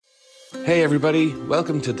Hey everybody,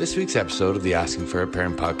 welcome to this week's episode of the Asking for a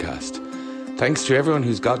Parent podcast. Thanks to everyone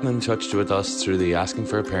who's gotten in touch with us through the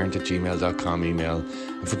askingforaparent@gmail.com email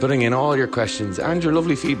and for putting in all your questions and your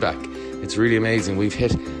lovely feedback. It's really amazing. We've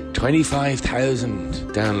hit 25,000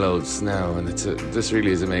 downloads now, and this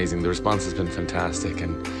really is amazing. The response has been fantastic,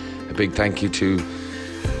 and a big thank you to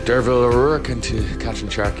Derville O'Rourke and to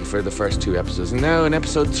Catherine Sharkey for the first two episodes. And now in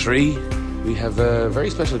episode 3, we have a very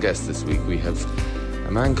special guest this week. We have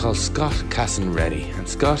a man called Scott Casson-Rennie, and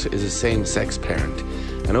Scott is a same-sex parent.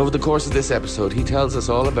 And over the course of this episode, he tells us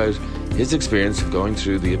all about his experience of going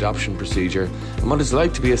through the adoption procedure and what it's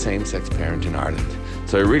like to be a same-sex parent in Ireland.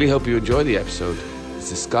 So I really hope you enjoy the episode.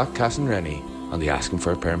 This is Scott Casson-Rennie on the Asking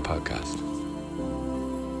for a Parent podcast.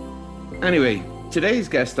 Anyway, today's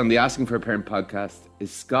guest on the Asking for a Parent podcast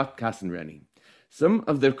is Scott Casson-Rennie. Some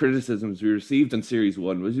of the criticisms we received in Series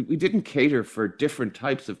 1 was we didn't cater for different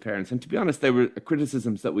types of parents, and to be honest, they were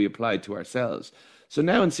criticisms that we applied to ourselves. So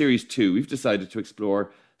now in Series 2, we've decided to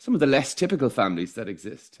explore some of the less typical families that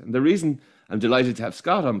exist. And the reason I'm delighted to have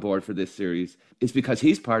Scott on board for this series is because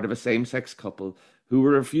he's part of a same-sex couple who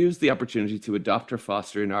were refused the opportunity to adopt or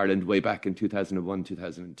foster in Ireland way back in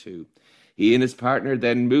 2001-2002. He and his partner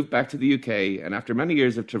then moved back to the UK, and after many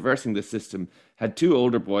years of traversing the system, had 2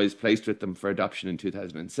 older boys placed with them for adoption in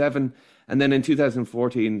 2007, and then in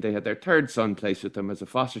 2014 they had their third son placed with them as a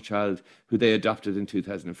foster child who they adopted in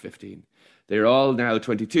 2015. They're all now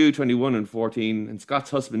 22, 21 and 14, and Scott's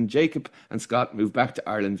husband Jacob and Scott moved back to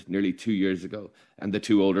Ireland nearly 2 years ago, and the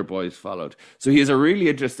 2 older boys followed. So he has a really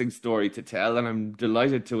interesting story to tell, and I'm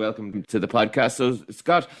delighted to welcome him to the podcast. So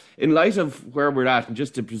Scott, in light of where we're at, and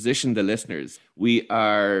just to position the listeners, we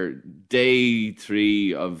are day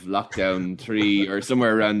 3 of lockdown 3 or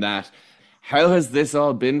somewhere around that. How has this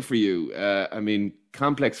all been for you?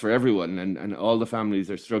 Complex for everyone, and all the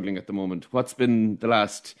families are struggling at the moment. What's been the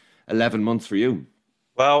last 11 months for you?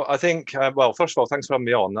 Well, I think, first of all, thanks for having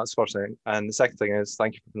me on. That's the first thing. And the second thing is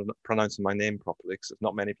thank you for pronouncing my name properly, because there's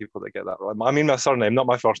not many people that get that right. I mean, my surname, not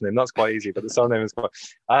my first name. That's quite easy, but the surname is quite...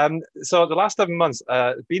 So the last 7 months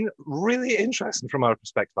have been really interesting from our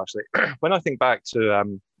perspective, actually. When I think back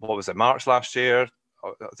to, March last year,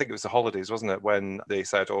 I think it was the holidays, wasn't it, when they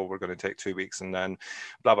said, oh, we're going to take 2 weeks and then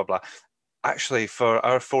blah, blah, blah. Actually, for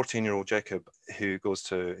our 14-year-old Jacob, he's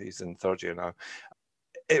in 3rd year now,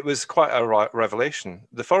 it was quite a revelation.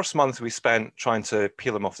 The first month we spent trying to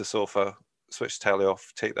peel him off the sofa, switch the telly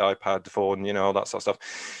off, take the iPad, the phone, all that sort of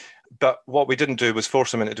stuff. But what we didn't do was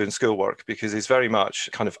force him into doing schoolwork, because he's very much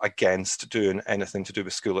kind of against doing anything to do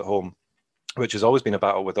with school at home, which has always been a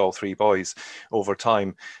battle with all 3 boys over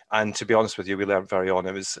time. And to be honest with you, we learned very on.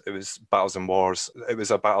 It was battles and wars. It was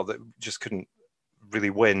a battle that just couldn't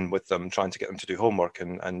really win with them, trying to get them to do homework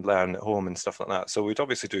and learn at home and stuff like that. So we'd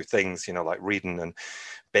obviously do things, like reading and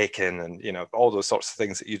baking and, all those sorts of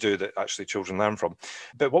things that you do that actually children learn from.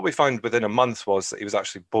 But what we found within a month was that he was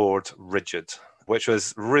actually bored rigid, which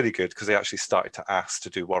was really good, because he actually started to ask to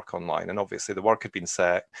do work online. And obviously the work had been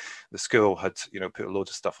set. The school had, put a load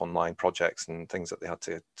of stuff online, projects and things that they had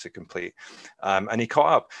to complete. And he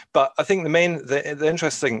caught up. But I think the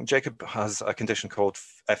interesting, Jacob has a condition called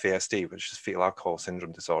FASD, which is fetal alcohol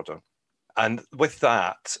syndrome disorder. And with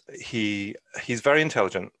that, he's very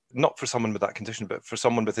intelligent, not for someone with that condition, but for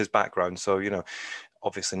someone with his background. So,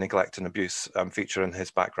 obviously neglect and abuse feature in his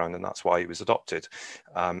background, and that's why he was adopted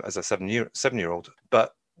as a 7-year-old.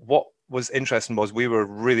 But what was interesting was we were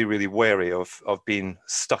really, really wary of being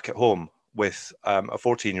stuck at home with a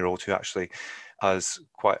 14-year-old who actually has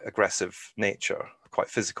quite aggressive nature, quite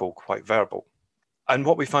physical, quite verbal. And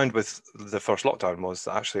what we found with the first lockdown was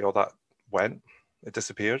that actually all that it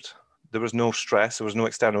disappeared. There was no stress. There was no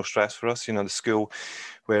external stress for us. The school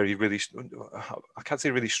where he really, I can't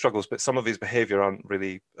say really struggles, but some of his behaviour aren't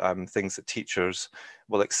really things that teachers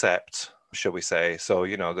will accept, shall we say. So,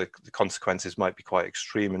 the consequences might be quite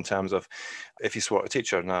extreme in terms of if he swore at a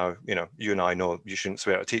teacher. Now, you and I know you shouldn't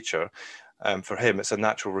swear at a teacher. For him, it's a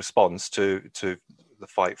natural response to the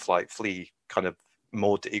fight, flight, flee kind of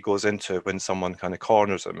mode that he goes into when someone kind of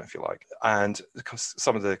corners him, if you like. And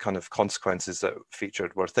some of the kind of consequences that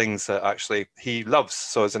featured were things that actually he loves.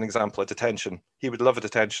 So as an example, a detention. He would love a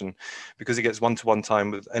detention because he gets one-to-one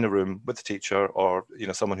time in a room with the teacher, or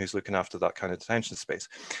someone who's looking after that kind of detention space.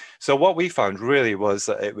 So what we found really was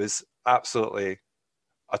that it was absolutely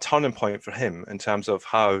a turning point for him in terms of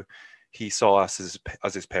how he saw us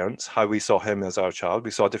as his parents, how we saw him as our child.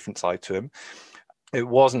 We saw a different side to him. It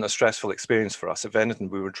wasn't a stressful experience for us. If anything,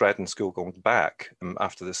 we were dreading school going back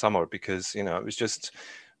after the summer, because, it was just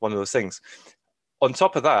one of those things. On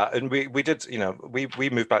top of that, and we did, we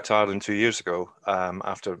moved back to Ireland 2 years ago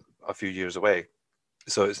after a few years away.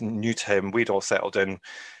 So it's new to him. We'd all settled in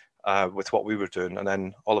with what we were doing, and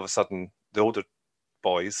then all of a sudden, the older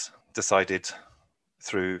boys decided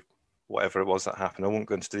through whatever it was that happened. I won't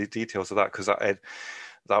go into the details of that because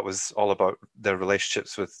that was all about their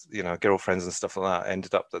relationships with, girlfriends and stuff like that.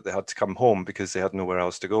 Ended up that they had to come home because they had nowhere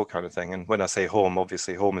else to go, kind of thing. And when I say home,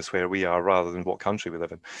 obviously home is where we are rather than what country we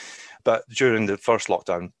live in. But during the first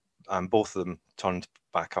lockdown, both of them turned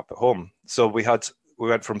back up at home. So we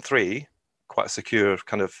went from three, quite a secure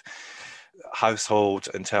kind of household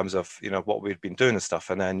in terms of what we'd been doing and stuff,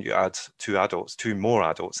 and then you add two more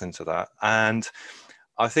adults into that, and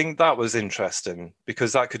I think that was interesting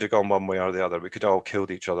because that could have gone one way or the other. We could all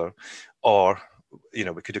killed each other, or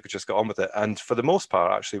we could have just got on with it. And for the most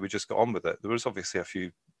part, actually, we just got on with it. There was obviously a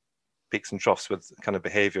few peaks and troughs with kind of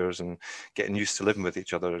behaviors and getting used to living with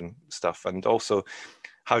each other and stuff. And also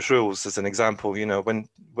house rules as an example,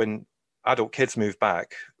 when adult kids move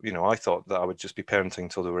back, I thought that I would just be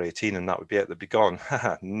parenting till they were 18 and that would be it, they'd be gone.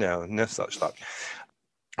 No such luck.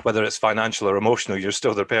 Whether it's financial or emotional, you're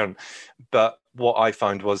still their parent. But what I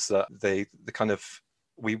found was that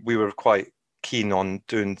we were quite keen on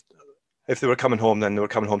doing, if they were coming home, then they were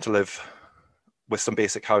coming home to live with some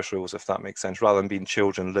basic house rules, if that makes sense, rather than being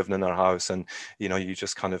children living in our house and, you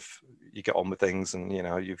just kind of, you get on with things and,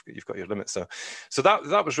 you've got your limits. So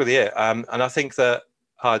that was really it. And I think that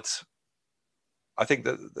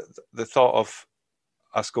the thought of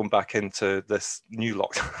us going back into this new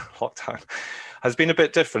lockdown has been a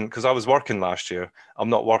bit different because I was working last year. I'm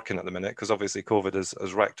not working at the minute because obviously COVID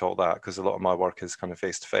has wrecked all that because a lot of my work is kind of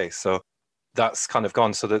face to face. So that's kind of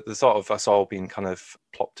gone. So the thought of us all being kind of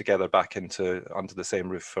plopped together back under the same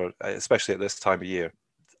roof for, especially at this time of year,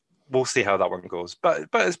 we'll see how that one goes. But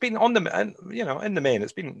it's been in the main,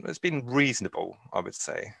 it's been reasonable, I would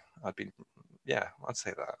say. I'd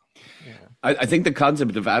say that. Yeah. I think the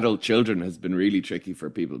concept of adult children has been really tricky for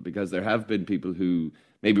people because there have been people who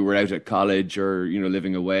maybe were out at college or,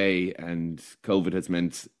 living away, and COVID has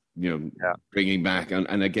meant, bringing back.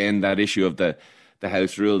 And again, that issue of the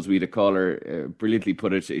house rules, we had a caller brilliantly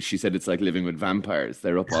put it. She said it's like living with vampires.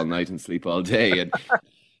 They're up all night and sleep all day.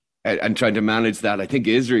 And trying to manage that, I think,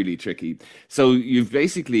 is really tricky. So you've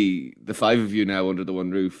basically, the five of you now under the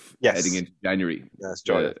one roof, heading into January. Yes,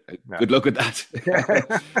 Jordan. Good luck with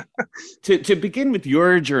that. To begin with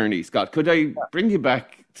your journey, Scott, could I bring you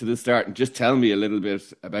back to the start and just tell me a little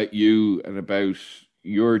bit about you and about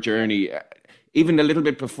your journey, even a little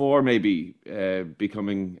bit before maybe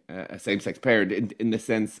becoming a same-sex parent, in the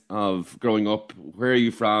sense of growing up? Where are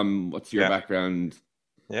you from? What's your background?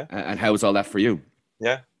 Yeah. And how was all that for you?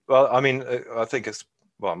 Yeah. Well, I mean, I think it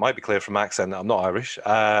might be clear from accent that I'm not Irish,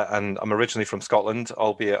 and I'm originally from Scotland,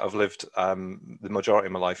 albeit I've lived the majority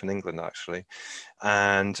of my life in England, actually.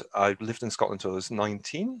 And I lived in Scotland until I was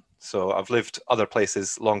 19, so I've lived other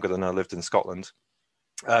places longer than I lived in Scotland.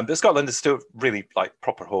 But Scotland is still really like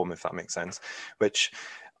proper home, if that makes sense, which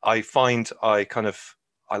I find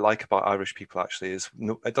I like about Irish people actually is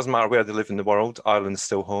it doesn't matter where they live in the world, Ireland's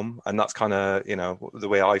still home. And that's kind of, the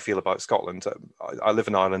way I feel about Scotland. I live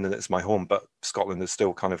in Ireland and it's my home, but Scotland is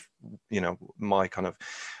still kind of, my kind of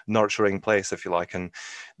nurturing place, if you like. And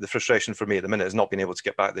the frustration for me at the minute is not being able to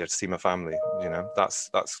get back there to see my family. That's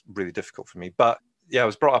really difficult for me. But yeah, I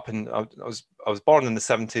was brought up I was born in the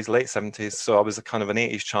 70s, late 70s. So I was a kind of an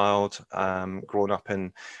 80s child, growing up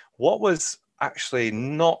in what was actually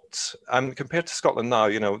not compared to Scotland now.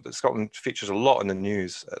 Scotland features a lot in the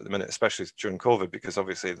news at the minute, especially during COVID, because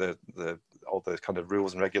obviously all the kind of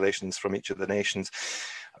rules and regulations from each of the nations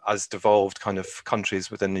has devolved kind of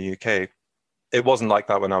countries within the UK. It wasn't like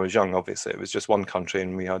that when I was young. Obviously, it was just one country,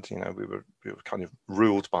 and we had, we were kind of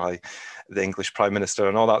ruled by the English Prime Minister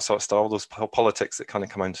and all that sort of stuff, all those politics that kind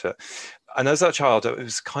of come into it. And as a child, it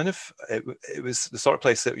was kind of it was the sort of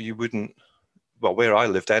place that you wouldn't. Well, where I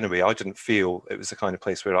lived anyway, I didn't feel it was the kind of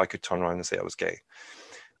place where I could turn around and say I was gay.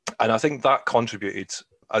 And I think that contributed,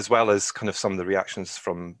 as well as kind of some of the reactions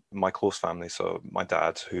from my close family. So my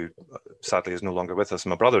dad, who sadly is no longer with us, and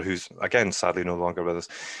my brother, who's again sadly no longer with us,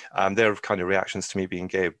 their kind of reactions to me being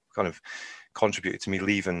gay kind of contributed to me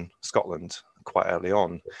leaving Scotland quite early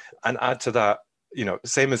on. And add to that,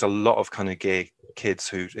 same as a lot of kind of gay kids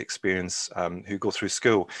who experience, who go through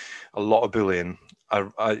school, a lot of bullying,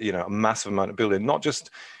 a massive amount of bullying. Not just,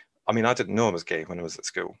 I didn't know I was gay when I was at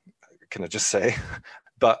school, can I just say?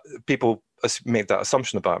 But people made that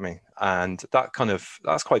assumption about me, and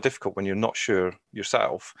that's quite difficult when you're not sure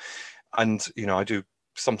yourself. And I do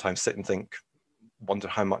sometimes sit and wonder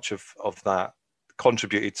how much of that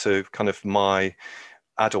contributed to kind of my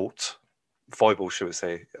adult foible, should we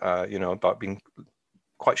say, about being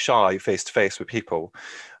quite shy face to face with people,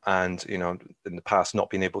 and in the past not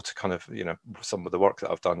being able to kind of some of the work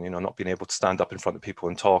that I've done, not being able to stand up in front of people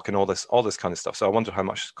and talk and all this kind of stuff. So I wonder how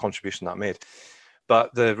much contribution that made.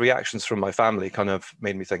 But the reactions from my family kind of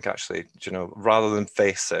made me think, actually, rather than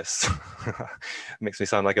face this, it makes me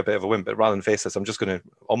sound like a bit of a wimp, but rather than face this, I'm just going to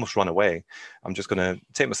almost run away. I'm just going to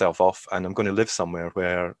take myself off, and I'm going to live somewhere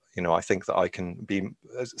where, I think that I can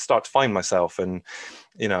start to find myself. And,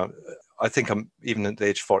 I think I'm, even at the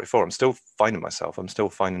age of 44, I'm still finding myself. I'm still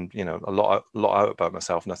finding, a lot out about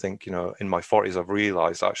myself. And I think, in my 40s, I've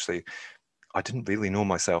realized, actually, I didn't really know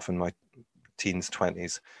myself in my teens,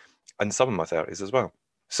 20s. And some of my 30s as well.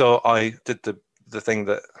 So I did the thing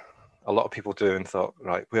that a lot of people do and thought,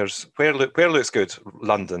 right, where looks good?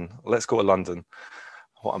 London. Let's go to London.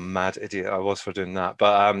 What a mad idiot I was for doing that.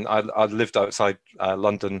 But I lived outside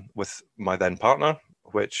London with my then partner,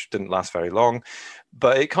 which didn't last very long.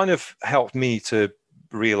 But it kind of helped me to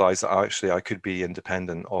realize that actually I could be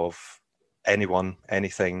independent of anyone,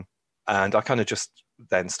 anything. And I kind of just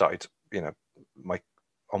then started,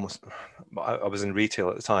 I was in retail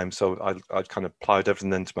at the time, so I'd kind of plowed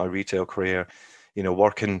everything into my retail career,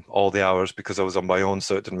 working all the hours because I was on my own,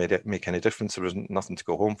 so it didn't make any difference. There was nothing to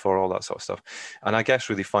go home for, all that sort of stuff. And I guess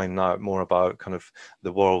really finding out more about kind of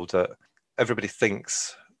the world that everybody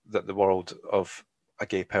thinks that the world of a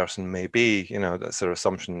gay person may be, that's their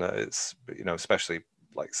assumption that it's, especially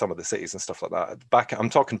like some of the cities and stuff like that. I'm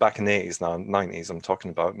talking back in the 80s now, 90s, I'm talking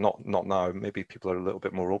about not now. Maybe people are a little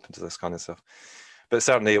bit more open to this kind of stuff. But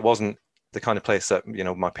certainly it wasn't the kind of place that,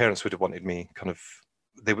 my parents would have wanted me kind of,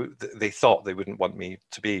 they thought they wouldn't want me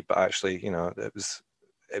to be, but actually, it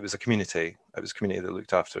was a community. It was a community that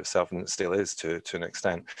looked after itself, and it still is to an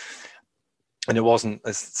extent. And it wasn't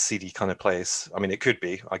a seedy kind of place. I mean, it could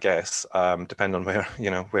be, I guess, depending on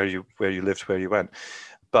where you lived, where you went.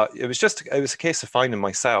 But it was a case of finding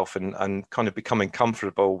myself and kind of becoming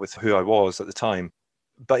comfortable with who I was at the time.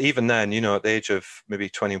 But even then, at the age of maybe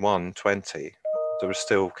 21, 20, there was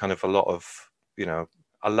still kind of a lot of,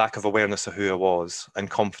 a lack of awareness of who I was and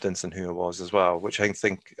confidence in who I was as well, which I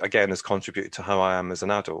think, again, has contributed to how I am as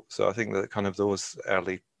an adult. So I think that kind of those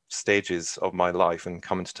early stages of my life and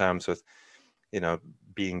coming to terms with,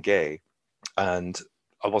 being gay, and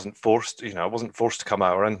I wasn't forced to come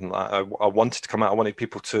out or anything like that. I wanted to come out. I wanted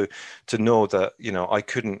people to know that, I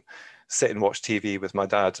couldn't sit and watch TV with my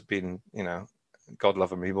dad being, God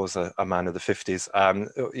love him, he was a man of the 50s,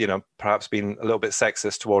 perhaps being a little bit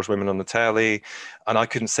sexist towards women on the telly. And I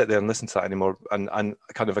couldn't sit there and listen to that anymore and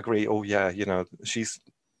kind of agree, oh yeah, she's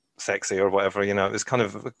sexy or whatever. It was kind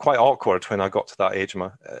of quite awkward when I got to that age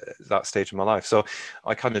of that stage of my life. So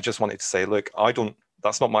I kind of just wanted to say, look,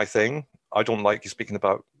 that's not my thing. I don't like you speaking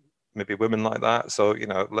about maybe women like that. So,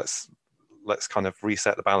 let's kind of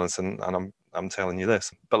reset the balance, and I'm telling you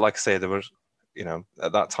this. But like I say, there were,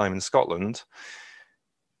 at that time in Scotland,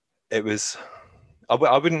 it was,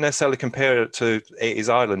 I wouldn't necessarily compare it to 80s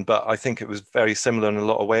Ireland, but I think it was very similar in a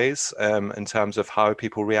lot of ways, in terms of how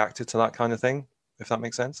people reacted to that kind of thing, if that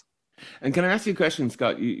makes sense. And can I ask you a question,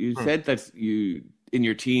 Scott? You said that you, in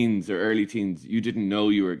your teens or early teens, you didn't know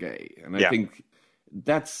you were gay. And I think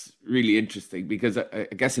that's really interesting, because I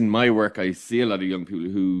guess in my work, I see a lot of young people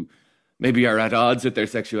who maybe are at odds with their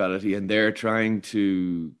sexuality, and they're trying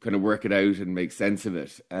to kind of work it out and make sense of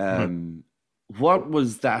it. What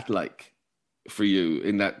was that like for you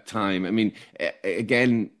in that time? I mean,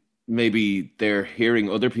 again, maybe they're hearing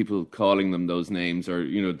other people calling them those names, or,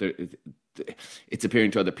 it's appearing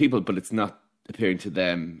to other people, but it's not appearing to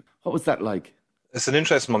them. What was that like? It's an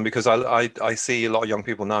interesting one, because I see a lot of young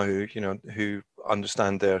people now who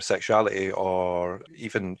understand their sexuality, or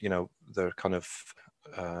even, they're kind of,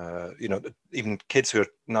 even kids who are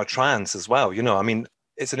now trans as well. I mean,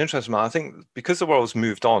 it's an interesting one. I think because the world's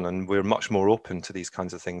moved on and we're much more open to these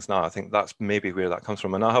kinds of things now, I think that's maybe where that comes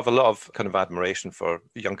from. And I have a lot of kind of admiration for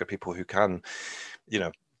younger people who can,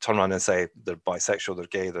 turn around and say they're bisexual, they're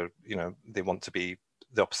gay, they're, they want to be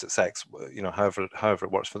the opposite sex, however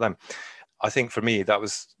it works for them. I think for me, that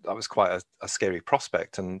was quite a scary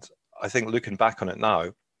prospect. And I think looking back on it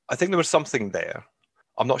now, I think there was something there.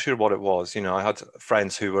 I'm not sure what it was. I had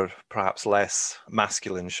friends who were perhaps less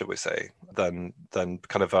masculine, should we say, than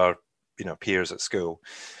kind of our, peers at school.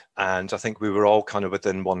 And I think we were all kind of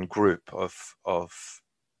within one group of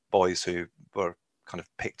boys who were kind of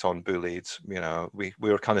picked on, bullied. We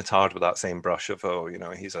were kind of tarred with that same brush of, oh,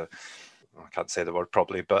 he's a, I can't say the word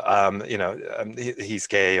properly, but he's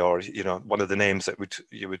gay, or one of the names that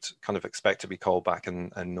you would kind of expect to be called back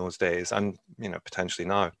in those days, and potentially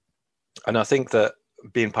now. And I think that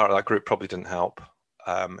being part of that group probably didn't help.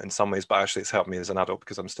 in some ways, but actually it's helped me as an adult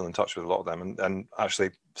because I'm still in touch with a lot of them, and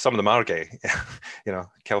actually some of them are gay,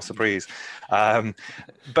 Kelsa Breeze,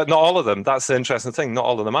 but not all of them. That's the interesting thing. Not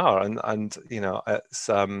all of them are, and it's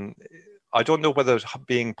I don't know whether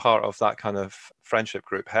being part of that kind of friendship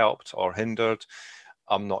group helped or hindered.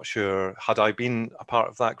 I'm not sure. Had I been a part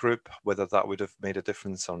of that group, whether that would have made a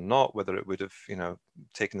difference or not, whether it would have,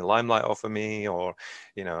 taken the limelight off of me, or,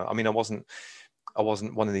 I mean, I wasn't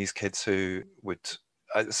one of these kids who would,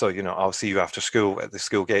 I'll see you after school at the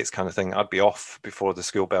school gates kind of thing. I'd be off before the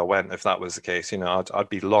school bell went if that was the case. I'd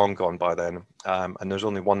be long gone by then. And there's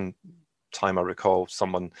only one time I recall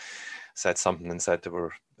someone said something and said they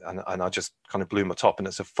were, and I just kind of blew my top. And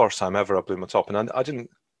it's the first time ever I blew my top. And I didn't,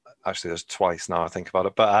 actually there's twice now I think about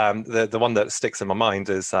it. But the one that sticks in my mind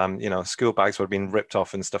is, school bags were being ripped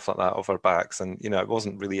off and stuff like that off our backs. And, it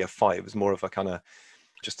wasn't really a fight. It was more of a kind of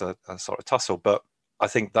just a sort of tussle. But I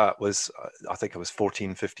think I was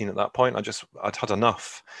 14, 15 at that point. I'd had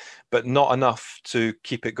enough, but not enough to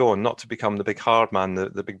keep it going, not to become the big hard man,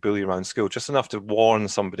 the big bully around school, just enough to warn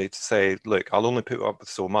somebody to say, look, I'll only put up with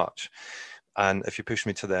so much. And if you push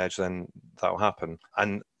me to the edge, then that'll happen.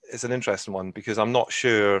 And it's an interesting one because I'm not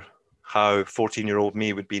sure how 14-year-old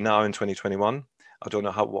me would be now in 2021. I don't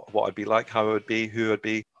know what I'd be like, how I would be, who I'd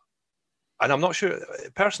be. And I'm not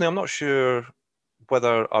sure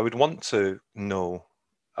whether I would want to know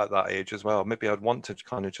at that age as well. Maybe I'd want to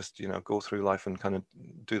kind of just, go through life and kind of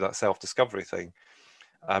do that self-discovery thing.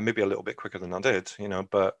 Maybe a little bit quicker than I did,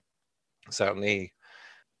 but certainly,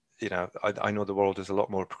 I know the world is a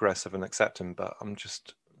lot more progressive and accepting, but I'm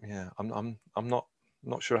just, I'm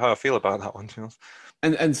not sure how I feel about that one, to be honest.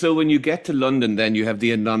 And so when you get to London, then you have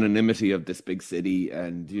the anonymity of this big city,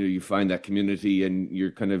 and you find that community, and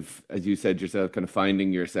you're kind of, as you said yourself, kind of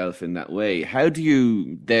finding yourself in that way. How do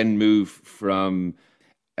you then move from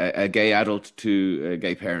a gay adult to a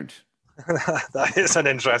gay parent? That is an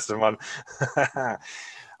interesting one.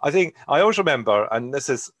 I think I always remember, and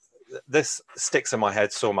this sticks in my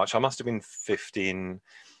head so much. I must have been 15.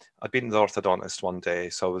 I'd been to the orthodontist one day,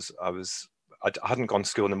 so I hadn't gone to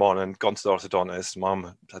school in the morning, gone to the orthodontist.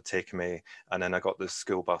 Mum had taken me, and then I got the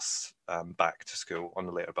school bus back to school on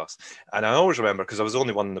the later bus. And I always remember, because I was the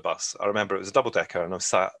only one in the bus, I remember it was a double decker, and I was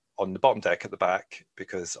sat on the bottom deck at the back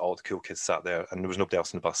because all the cool kids sat there, and there was nobody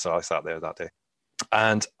else in the bus, so I sat there that day.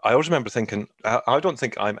 And I always remember thinking, I don't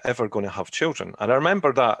think I'm ever going to have children. And I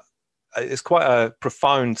remember that it's quite a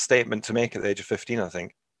profound statement to make at the age of 15, I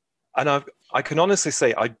think. And I can honestly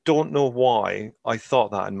say I don't know why I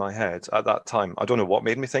thought that in my head at that time. I don't know what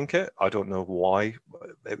made me think it. I don't know why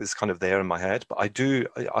it was kind of there in my head. But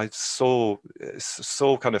it's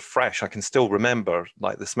so kind of fresh. I can still remember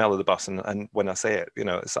like the smell of the bus, and when I say it,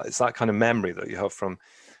 it's that kind of memory that you have from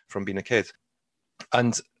being a kid.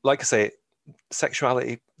 And like I say,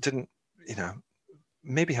 sexuality didn't,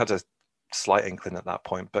 maybe had a slight inkling at that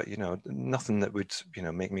point, but nothing that would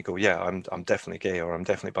make me go, yeah, I'm definitely gay, or I'm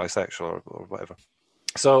definitely bisexual, or whatever.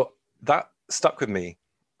 So that stuck with me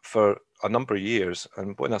for a number of years.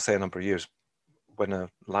 And when I say a number of years, when I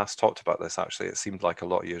last talked about this, actually it seemed like a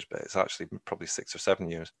lot of years, but it's actually probably 6 or 7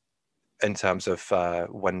 years in terms of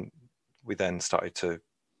when we then started to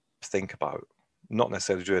think about, not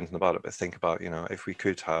necessarily do anything about it, but think about, if we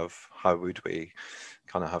could have, how would we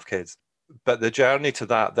kind of have kids? But the journey to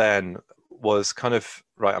that then was kind of,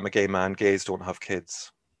 right, I'm a gay man, gays don't have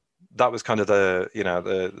kids. That was kind of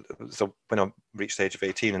so when I reached the age of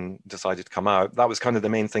 18 and decided to come out, that was kind of the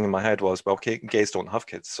main thing in my head was, well, gays don't have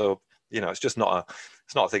kids. So, it's just not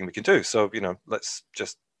a thing we can do. So, let's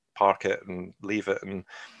just park it and leave it and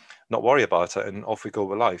not worry about it. And off we go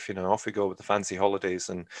with life, off we go with the fancy holidays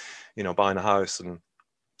and, buying a house and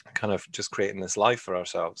kind of just creating this life for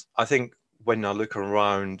ourselves. I think when I look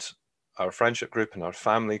around our friendship group and our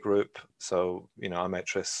family group. So, I met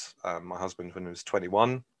Tris, my husband, when he was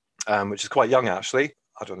 21, which is quite young, actually.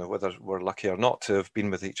 I don't know whether we're lucky or not to have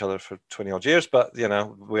been with each other for 20 odd years, but,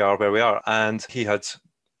 we are where we are. And he had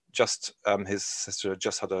just, his sister had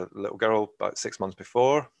just had a little girl about 6 months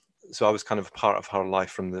before. So I was kind of a part of her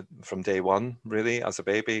life from day one, really, as a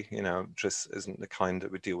baby. Tris isn't the kind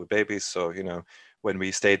that would deal with babies. So, when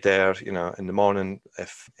we stayed there, in the morning,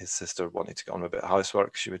 if his sister wanted to get on with a bit of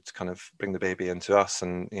housework, she would kind of bring the baby into us,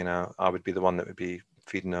 and, I would be the one that would be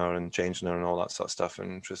feeding her and changing her and all that sort of stuff.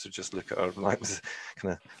 And Tris would just look at her, like,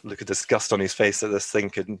 kind of look at disgust on his face that this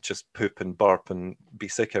thing could just poop and burp and be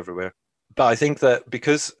sick everywhere. But I think that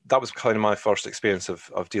because that was kind of my first experience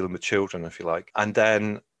of dealing with children, if you like, and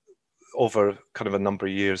then over kind of a number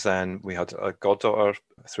of years, then we had a goddaughter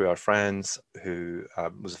through our friends who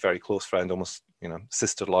was a very close friend, almost,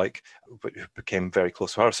 sister-like, but who became very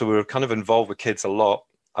close to her. So we were kind of involved with kids a lot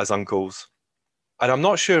as uncles. And I'm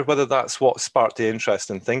not sure whether that's what sparked the interest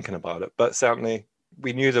in thinking about it, but certainly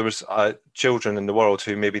we knew there was children in the world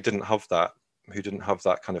who maybe didn't have that,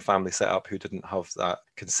 kind of family set up, who didn't have that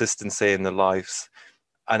consistency in their lives.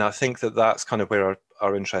 And I think that that's kind of where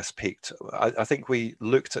our interest peaked. I think we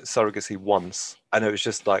looked at surrogacy once and it was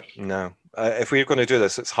just like, no, if we're going to do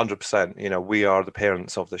this, it's 100%, we are the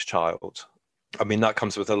parents of this child. I mean, that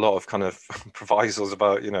comes with a lot of kind of provisos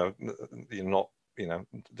about, you're not,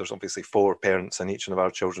 there's obviously 4 parents in each of our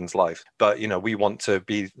children's life, but, we want to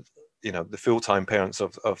be, the full-time parents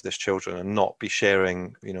of this children and not be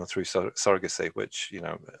sharing, through surrogacy, which,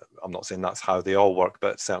 I'm not saying that's how they all work,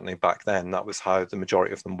 but certainly back then that was how the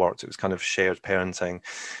majority of them worked. It was kind of shared parenting,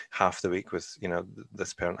 half the week with,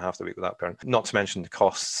 this parent, half the week with that parent. Not to mention the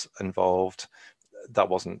costs involved. That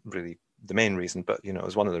wasn't really the main reason, but, it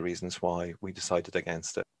was one of the reasons why we decided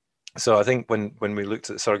against it. So I think when we looked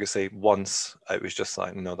at surrogacy once, it was just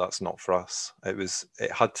like, no, that's not for us.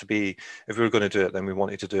 It had to be, if we were going to do it, then we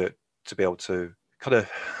wanted to do it to be able to kind of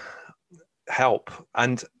help.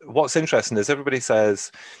 And what's interesting is everybody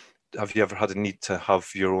says, have you ever had a need to have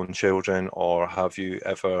your own children, or have you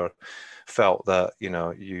ever felt that,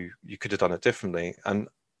 you could have done it differently? And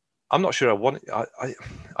I'm not sure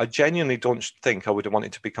I genuinely don't think I would have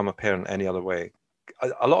wanted to become a parent any other way.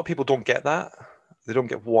 A lot of people don't get that. They don't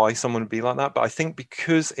get why someone would be like that. But I think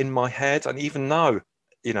because in my head, and even now,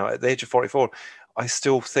 at the age of 44, I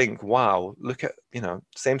still think, wow, look at,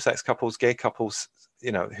 same-sex couples, gay couples,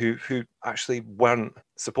 who actually weren't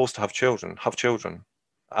supposed to have children.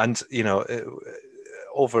 And,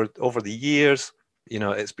 over the years,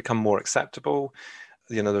 it's become more acceptable.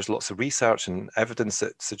 There's lots of research and evidence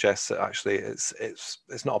that suggests that actually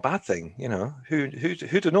it's not a bad thing. Who'd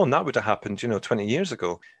have known that would have happened, 20 years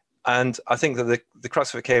ago. And I think that the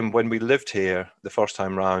crux of it came when we lived here the first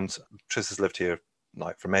time round. Tris has lived here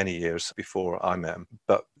for many years before I met him.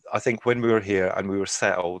 But I think when we were here and we were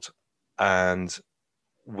settled and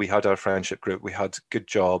we had our friendship group, we had good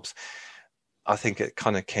jobs, I think it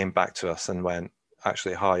kind of came back to us and went,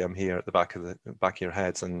 actually, hi, I'm here at the back of your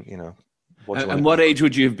heads, and what age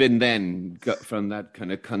would you have been then, from that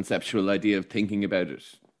kind of conceptual idea of thinking about it?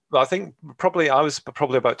 Well, I think I was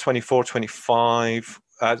probably about 24, 25.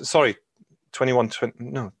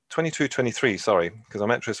 22, 23, sorry, because I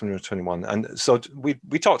met Tris when we were 21. And so we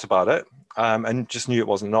talked about it and just knew it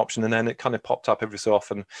wasn't an option. And then it kind of popped up every so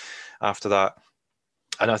often after that.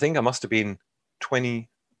 And I think I must have been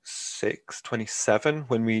 26, 27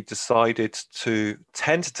 when we decided to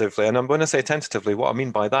tentatively, and when I say tentatively, what I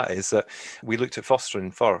mean by that is that we looked at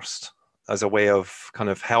fostering first as a way of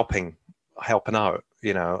kind of helping out,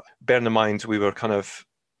 Bearing in mind we were kind of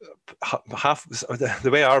half, the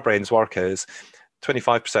way our brains work is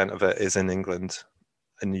 25% of it is in England,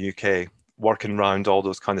 in the UK, working around all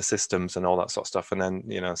those kind of systems and all that sort of stuff. And then,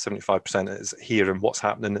 75% is here and what's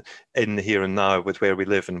happening in the here and now with where we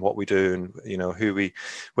live and what we do and,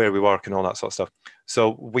 where we work and all that sort of stuff.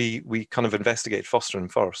 So we kind of investigate fostering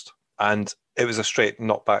first. And it was a straight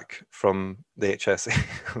knockback from the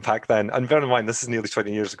HSE back then. And bear in mind, this is nearly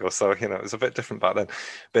 20 years ago. So, it was a bit different back then.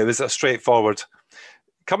 But it was a straightforward,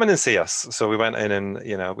 come in and see us. So we went in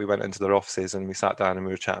and, we went into their offices and we sat down and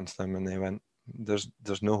we were chatting to them and they went, there's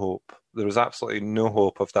no hope. There was absolutely no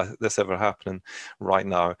hope of this ever happening right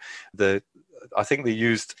now. I think they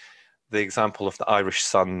used the example of the Irish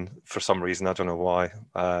Sun for some reason, I don't know why,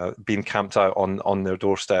 being camped out on their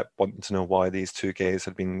doorstep, wanting to know why these 2 gays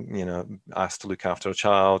had been, asked to look after a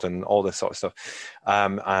child and all this sort of stuff.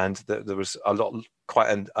 And there was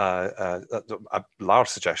quite a large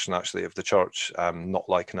suggestion actually of the church not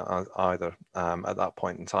liking it either at that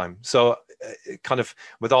point in time. So kind of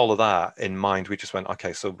with all of that in mind, we just went,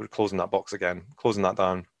 okay, so we're closing that box again, closing that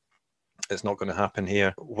down. It's not going to happen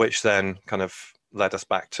here, which then kind of led us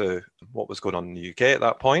back to what was going on in the UK at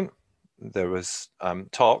that point. There was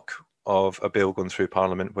talk of a bill going through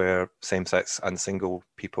Parliament where same-sex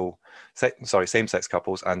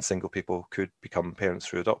couples and single people could become parents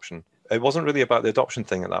through adoption. It wasn't really about the adoption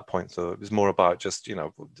thing at that point, though. It was more about just,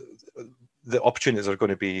 the opportunities are going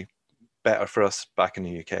to be better for us back in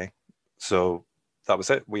the UK. So that was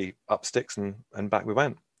it. We upped sticks and back we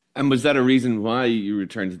went. And was that a reason why you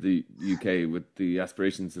returned to the UK with the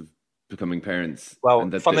aspirations of becoming parents? Well,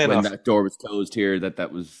 and that funnily enough, when that door was closed here,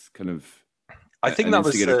 that was kind of I think that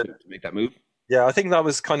was to make that move. Yeah, I think that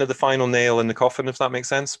was kind of the final nail in the coffin, if that makes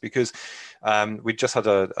sense, because we just had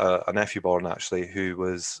a nephew born, actually, who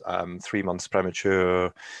was 3 months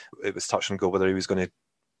premature. It was touch and go whether he was going to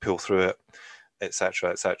pull through it,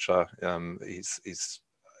 etc., etc.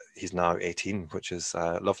 He's now 18, which is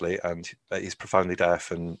lovely, and he's profoundly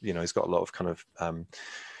deaf, and he's got a lot of kind of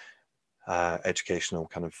educational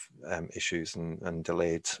kind of issues and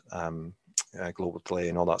delayed global delay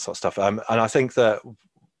and all that sort of stuff. And I think that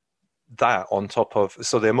on top of,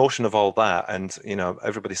 so the emotion of all that, and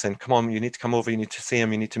everybody saying, come on, you need to come over, you need to see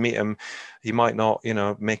him, you need to meet him, he might not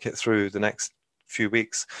make it through the next few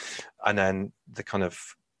weeks, and then the kind of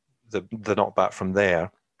the knockback from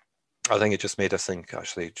there, I think it just made us think,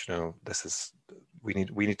 actually, this is, we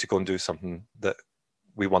need to go and do something that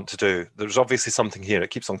we want to do. There's obviously something here. It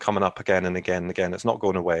keeps on coming up again and again and again. It's not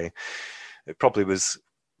going away. It probably was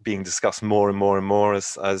being discussed more and more and more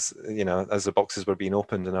as the boxes were being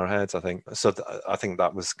opened in our heads, I think. So I think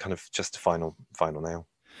that was kind of just a final nail.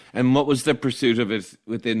 And what was the pursuit of it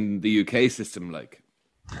within the UK system like?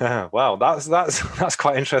 Wow, that's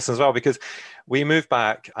quite interesting as well, because we moved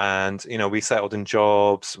back and we settled in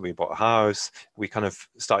jobs, we bought a house, we kind of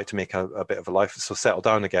started to make a bit of a life, so settle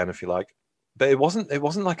down again, if you like. But it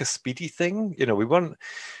wasn't like a speedy thing, we weren't.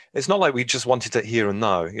 It's not like we just wanted it here and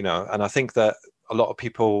now, And I think that a lot of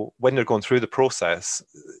people, when they're going through the process,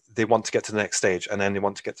 they want to get to the next stage, and then they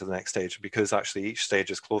want to get to the next stage, because actually each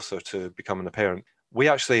stage is closer to becoming a parent. We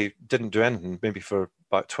actually didn't do anything maybe for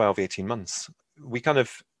about 12, 18 months. We kind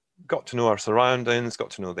of got to know our surroundings, got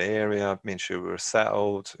to know the area, made sure we were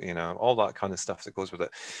settled, all that kind of stuff that goes with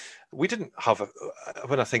it. We didn't have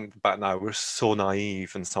when I think back now, we're so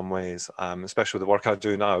naive in some ways, especially with the work I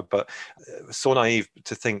do now, but so naive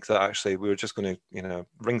to think that actually we were just going to,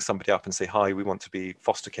 ring somebody up and say, hi, we want to be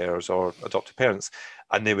foster carers or adoptive parents.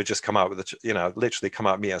 And they would just come out with, literally come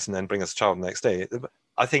out, meet us, and then bring us a child the next day.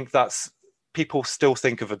 I think people still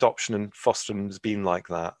think of adoption and fostering as being like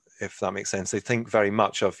that, if that makes sense. They think very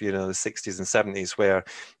much of, the 60s and 70s, where,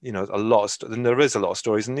 and there is a lot of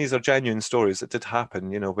stories, and these are genuine stories that did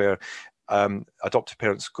happen, where adoptive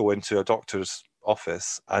parents go into a doctor's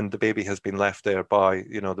office and the baby has been left there by,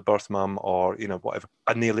 the birth mum or, whatever,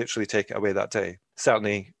 and they literally take it away that day.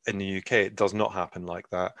 Certainly in the UK, it does not happen like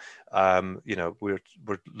that. We're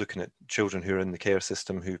looking at children who are in the care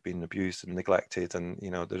system who've been abused and neglected, and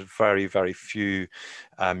there's very, very few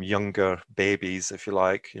younger babies, if you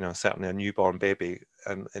like. Certainly a newborn baby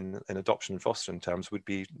in adoption and fostering terms would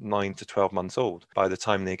be 9 to 12 months old by the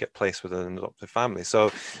time they get placed with an adoptive family.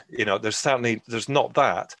 So there's not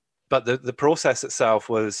that. But the process itself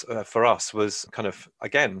was, for us, was kind of,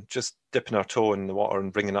 again, just dipping our toe in the water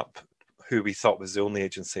and bringing up who we thought was the only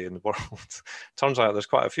agency in the world. Turns out there's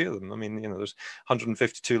quite a few of them. I mean, there's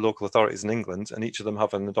 152 local authorities in England, and each of them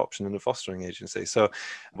have an adoption and a fostering agency. So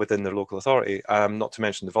within their local authority, not to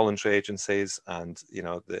mention the voluntary agencies and,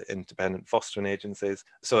 the independent fostering agencies.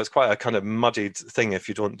 So it's quite a kind of muddied thing if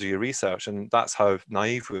you don't do your research. And that's how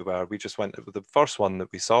naive we were. We just went with the first one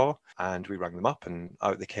that we saw, and we rang them up, and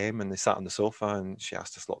out they came, and they sat on the sofa, and she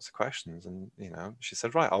asked us lots of questions. And, she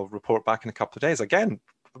said, right, I'll report back in a couple of days. Again,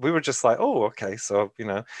 we were just like, oh, okay, so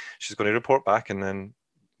she's going to report back, and then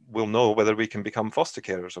we'll know whether we can become foster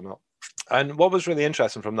carers or not. And what was really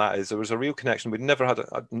interesting from that is there was a real connection. I'd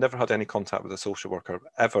never had any contact with a social worker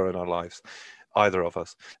ever in our lives, either of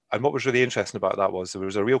us. And what was really interesting about that was there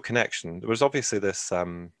was a real connection. There was obviously this.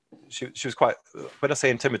 She was quite. When I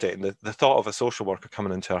say intimidating, the thought of a social worker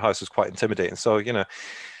coming into our house was quite intimidating. So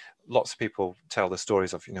lots of people tell the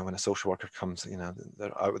stories of, when a social worker comes,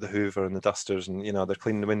 they're out with the Hoover and the dusters, and, they're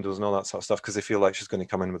cleaning the windows and all that sort of stuff, because they feel like she's going to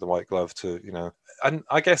come in with a white glove to, and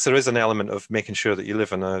I guess there is an element of making sure that you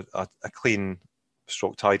live in a clean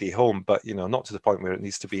stroke tidy home, but, not to the point where it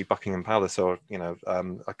needs to be Buckingham Palace or,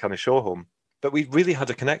 a kind of show home. But we really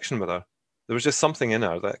had a connection with her. There was just something in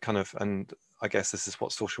her that kind of, and I guess this is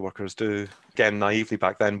what social workers do. Again, naively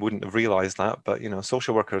back then, wouldn't have realized that, but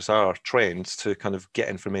social workers are trained to kind of get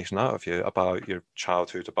information out of you about your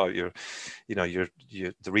childhood, about your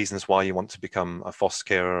the reasons why you want to become a foster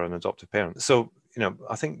carer or an adoptive parent. So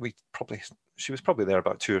I think she was probably there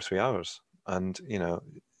about 2 or 3 hours, and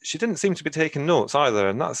she didn't seem to be taking notes either.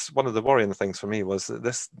 And that's one of the worrying things for me, was that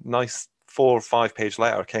this nice 4 or 5 page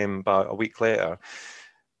letter came about a week later.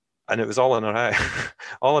 And it was all in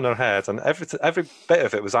her head, and every bit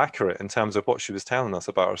of it was accurate in terms of what she was telling us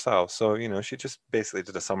about herself. So, she just basically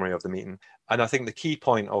did a summary of the meeting. And I think the key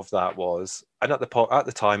point of that was, and at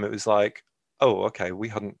the time, it was like, oh, okay, we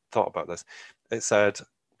hadn't thought about this. It said,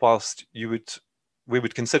 whilst we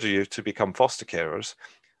would consider you to become foster carers,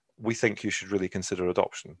 we think you should really consider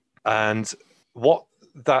adoption. And what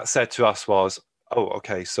that said to us was, oh,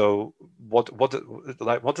 okay, so what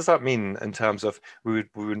does that mean in terms of we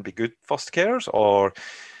wouldn't be good foster carers, or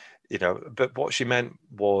but what she meant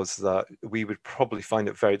was that we would probably find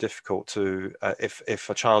it very difficult to if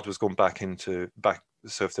a child was going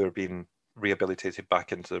so if they were being rehabilitated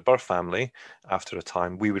back into their birth family after a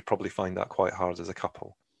time, we would probably find that quite hard as a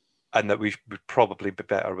couple, and that we would probably be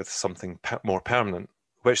better with something more permanent,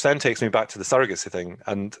 which then takes me back to the surrogacy thing.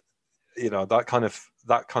 And that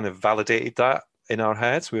kind of validated that in our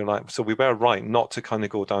heads. We were like, so we were right not to kind of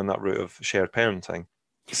go down that route of shared parenting.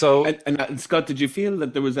 So, and Scott, did you feel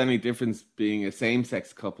that there was any difference being a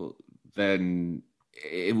same-sex couple? Then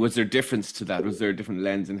was there difference to that? Was there a different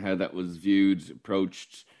lens in how that was viewed,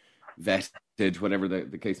 approached, vetted, whatever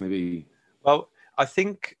the case may be? Well, I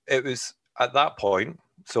think it was at that point.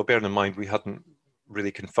 So bearing in mind we hadn't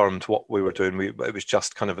really confirmed what we were doing. It was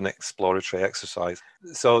just kind of an exploratory exercise.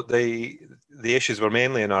 So the issues were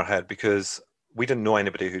mainly in our head because we didn't know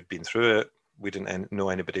anybody who'd been through it. We didn't know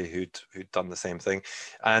anybody who'd done the same thing.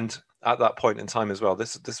 And at that point in time as well,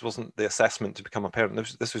 this wasn't the assessment to become a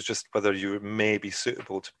parent. This was just whether you may be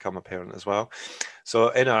suitable to become a parent as well. So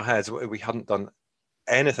in our heads, we hadn't done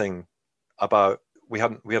anything about, we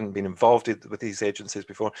hadn't been involved with these agencies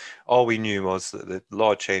before. All we knew was that the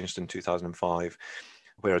law changed in 2005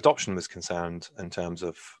 where adoption was concerned in terms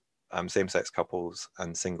of same-sex couples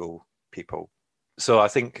and single people. So I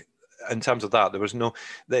think in terms of that,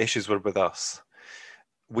 the issues were with us.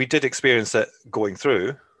 We did experience it going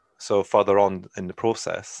through, so further on in the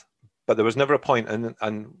process, but there was never a point.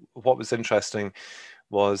 And what was interesting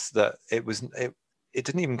was that it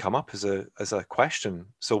didn't even come up as a question.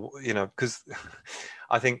 So, because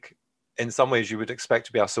I think in some ways you would expect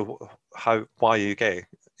to be asked, so why are you gay?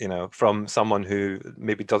 From someone who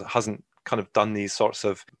maybe hasn't kind of done these sorts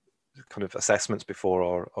of kind of assessments before,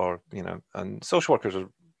 or and social workers are,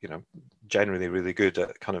 generally really good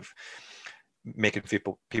at kind of making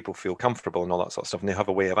people feel comfortable and all that sort of stuff. And they have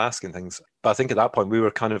a way of asking things. But I think at that point we were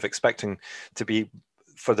kind of expecting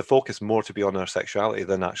for the focus more to be on our sexuality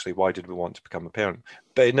than actually why did we want to become a parent.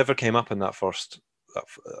 But it never came up in that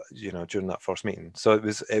during that first meeting. So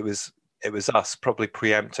it was us probably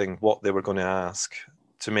preempting what they were going to ask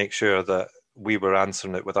to make sure that we were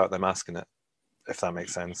answering it without them asking it, if that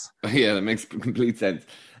makes sense. Yeah, that makes complete sense.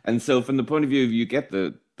 And so from the point of view of you get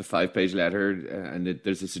the 5-page letter and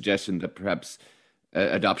there's a suggestion that perhaps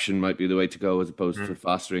adoption might be the way to go as opposed to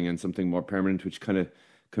fostering and something more permanent, which kind of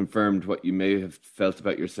confirmed what you may have felt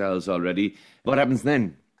about yourselves already. What happens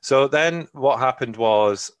then? So then what happened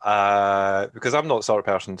was, because I'm not the sort of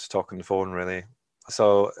person to talk on the phone really,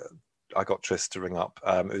 so I got Tris to ring up.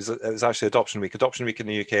 It was actually Adoption Week. Adoption Week in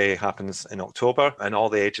the UK happens in October, and all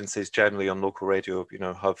the agencies generally on local radio,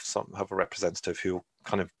 have a representative who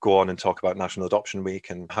kind of go on and talk about National Adoption Week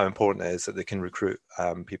and how important it is that they can recruit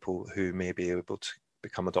people who may be able to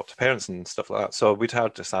become adoptive parents and stuff like that. So we'd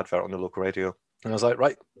heard this advert on the local radio, and I was like,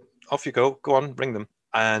 right, off you go on, ring them.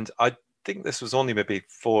 And I think this was only maybe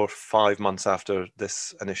 4 or 5 months after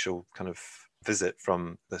this initial kind of visit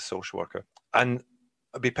from the social worker. And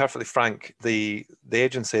I'll be perfectly frank, the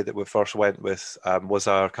agency that we first went with was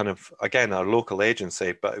our kind of, again, our local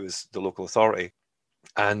agency, but it was the local authority.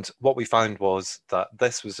 And what we found was that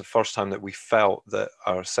this was the first time that we felt that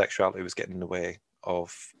our sexuality was getting in the way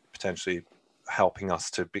of potentially helping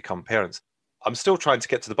us to become parents. I'm still trying to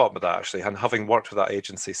get to the bottom of that, actually, and having worked with that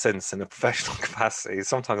agency since in a professional capacity,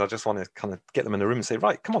 sometimes I just want to kind of get them in the room and say,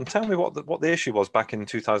 right, come on, tell me what the issue was back in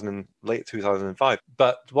late 2005.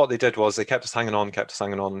 But what they did was they kept us hanging on, kept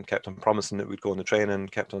on promising that we'd go on the training,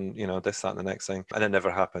 kept on, this, that, and the next thing, and it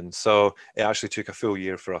never happened. So it actually took a full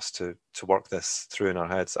year for us to work this through in our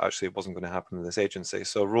heads. Actually, it wasn't going to happen in this agency.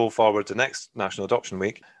 So roll forward the next National Adoption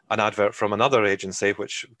Week, an advert from another agency,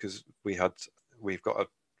 because we've got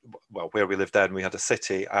where we lived then, we had a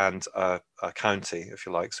city and a county, if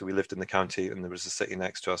you like. So we lived in the county and there was a city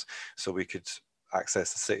next to us, so we could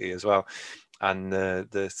access the city as well. And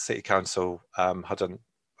the city council had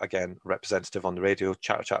again, representative on the radio,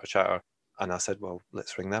 chatter. And I said, well,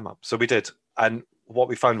 let's ring them up. So we did. And what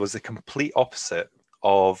we found was the complete opposite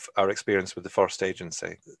of our experience with the first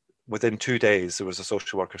agency. Within 2 days, there was a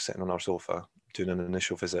social worker sitting on our sofa doing an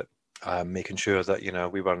initial visit, making sure that,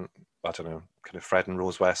 we weren't, I don't know, kind of Fred and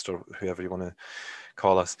Rose West or whoever you want to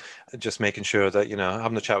call us, just making sure that,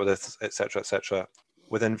 having a chat with us, etc., etc.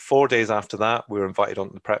 Within 4 days after that, we were invited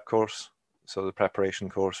onto the prep course. So the preparation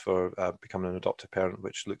course for becoming an adoptive parent,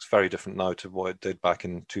 which looks very different now to what it did back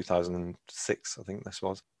in 2006, I think this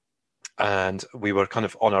was. And we were kind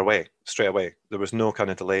of on our way straight away. There was no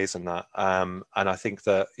kind of delays in that. And I think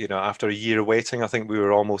that, after a year waiting, I think we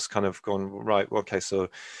were almost kind of going, right, okay, so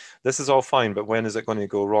this is all fine, but when is it going to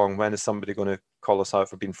go wrong? When is somebody going to call us out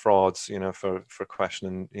for being frauds, for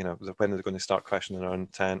questioning, when are they going to start questioning our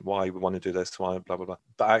intent, why we want to do this, why, blah, blah, blah.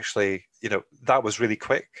 But actually, that was really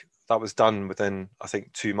quick. That was done within, I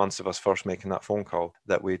think, 2 months of us first making that phone call,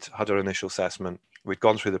 that we'd had our initial assessment. We'd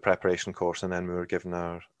gone through the preparation course, and then we were given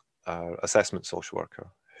our assessment social worker,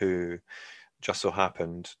 who just so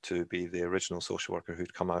happened to be the original social worker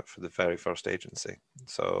who'd come out for the very first agency.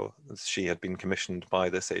 So she had been commissioned by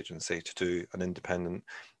this agency to do an independent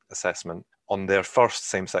assessment on their first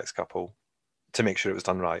same-sex couple to make sure it was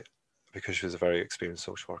done right, because she was a very experienced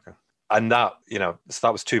social worker. And that, so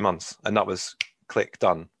that was 2 months, and that was click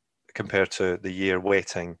done, compared to the year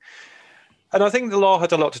waiting. And I think the law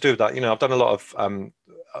had a lot to do with that. I've done a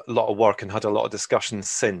lot of work and had a lot of discussions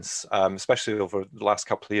since, especially over the last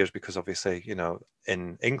couple of years, because obviously,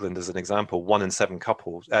 in England, as an example, 1 in 7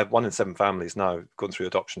 families now going through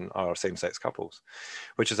adoption are same-sex couples,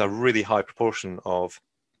 which is a really high proportion of,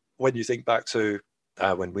 when you think back to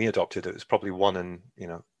when we adopted, it was probably 1 in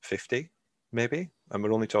 50, maybe, and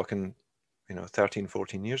we're only talking 13,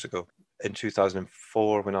 14 years ago. In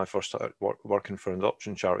 2004, when I first started working for an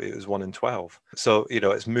adoption charity, it was 1 in 12. So,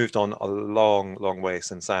 it's moved on a long, long way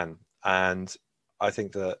since then. And I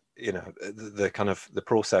think that, the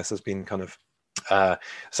process has been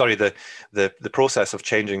the process of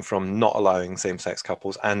changing from not allowing same-sex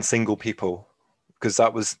couples and single people, because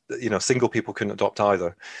that was, single people couldn't adopt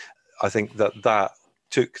either. I think that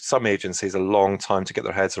took some agencies a long time to get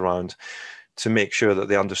their heads around, to make sure that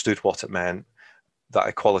they understood what it meant. That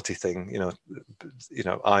equality thing,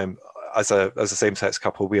 I'm as a same-sex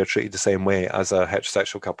couple, we are treated the same way as a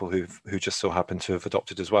heterosexual couple who just so happen to have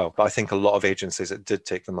adopted as well. But I think a lot of agencies, it did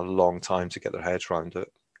take them a long time to get their heads around it,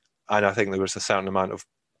 and I think there was a certain amount of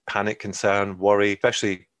panic, concern, worry,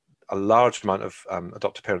 especially a large amount of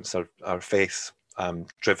adoptive parents are faith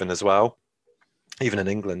driven as well, even in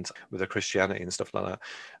England with their Christianity and stuff like that.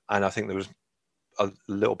 And I think there was a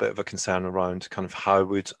little bit of a concern around kind of how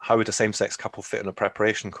would a same-sex couple fit in a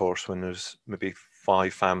preparation course when there's maybe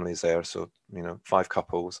 5 families there, so 5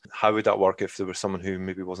 couples. How would that work if there was someone who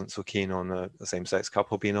maybe wasn't so keen on a same-sex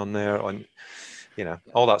couple being on there? And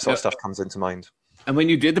all that sort of stuff comes into mind. And when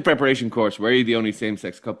you did the preparation course, were you the only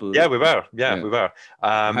same-sex couple? Yeah, we were. Yeah. We were.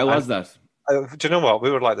 How was that? Do you know what? We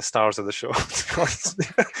were like the stars of the show.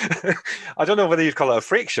 I don't know whether you'd call it a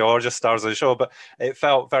freak show or just stars of the show, but it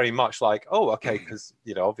felt very much like, oh, okay, because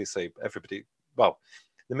obviously everybody, well,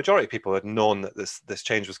 the majority of people had known that this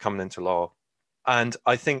change was coming into law, and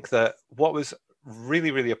I think that what was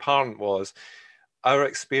really, really apparent was our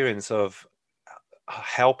experience of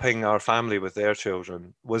helping our family with their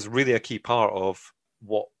children was really a key part of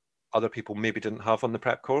what other people maybe didn't have on the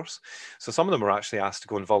prep course. So some of them were actually asked to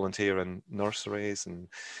go and volunteer in nurseries and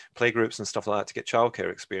playgroups and stuff like that to get childcare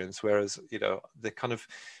experience. Whereas, the kind of,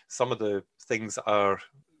 some of the things that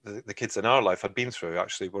the kids in our life had been through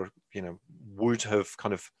actually were, would have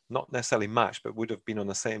kind of not necessarily matched, but would have been on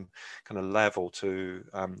the same kind of level to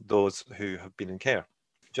those who have been in care,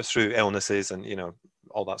 just through illnesses and,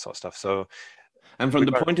 all that sort of stuff. So, and from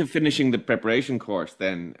the point of finishing the preparation course,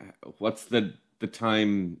 then what's the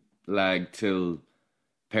time lag till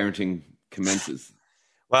parenting commences?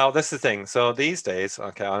 Well, this is the thing. So these days,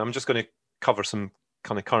 okay, I'm just going to cover some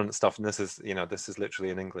kind of current stuff, and this is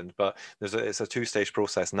literally in England, but it's a 2-stage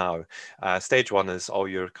process now. Stage 1 is all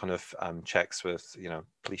your kind of checks with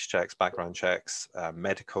police checks, background checks,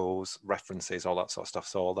 medicals, references, all that sort of stuff.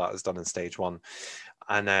 So all that is done in stage 1.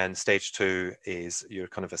 And then stage 2 is your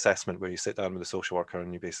kind of assessment, where you sit down with a social worker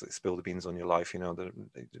and you basically spill the beans on your life.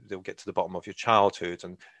 They'll get to the bottom of your childhood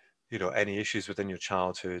and any issues within your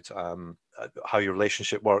childhood, how your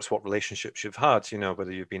relationship works, what relationships you've had,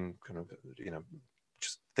 whether you've been kind of,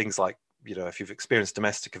 just things like, if you've experienced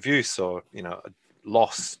domestic abuse or,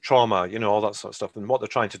 loss, trauma, all that sort of stuff. And what they're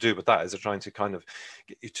trying to do with that is they're trying to kind of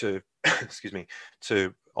get you to, excuse me,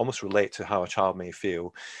 to almost relate to how a child may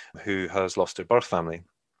feel who has lost their birth family.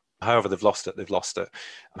 However they've lost it,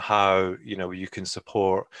 and how, you can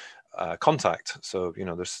support contact. So,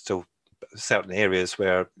 there's still certain areas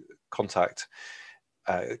where contact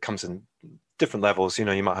comes in different levels. You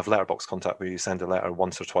might have letterbox contact where you send a letter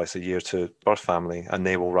once or twice a year to birth family and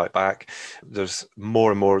they will write back. There's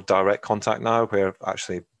more and more direct contact now, where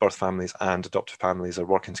actually birth families and adoptive families are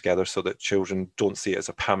working together so that children don't see it as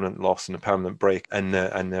a permanent loss and a permanent break in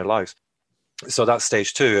their lives. So that's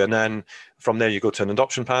stage 2. And then from there you go to an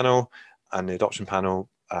adoption panel, and the adoption panel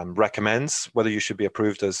recommends whether you should be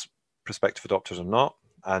approved as prospective adopters or not.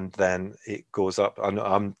 and then it goes up.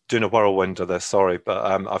 I'm doing a whirlwind of this, sorry,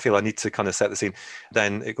 but I feel I need to kind of set the scene.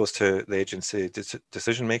 Then it goes to the agency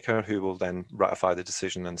decision maker, who will then ratify the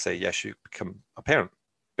decision and say, yes, you become a parent,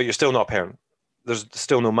 but you're still not a parent. There's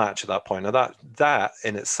still no match at that point. Now that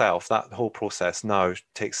in itself, that whole process now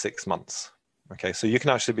takes 6 months. Okay, so you can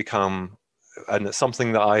actually become, and it's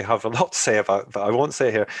something that I have a lot to say about, but I won't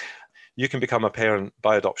say here. You can become a parent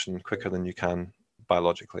by adoption quicker than you can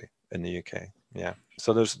biologically in the UK. Yeah.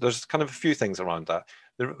 So there's kind of a few things around that.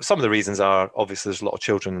 Some of the reasons are, obviously there's a lot of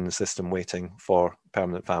children in the system waiting for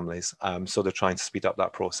permanent families. So they're trying to speed up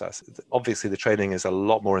that process. Obviously the training is a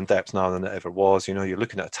lot more in depth now than it ever was. You know, you're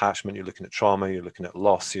looking at attachment, you're looking at trauma, you're looking at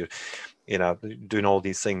loss, you're doing all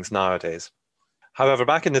these things nowadays. However,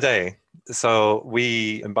 back in the day, so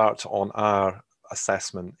we embarked on our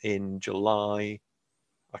assessment in July.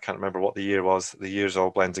 I can't remember what the year was. The years all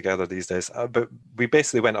blend together these days. But we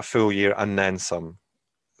basically went a full year and then some.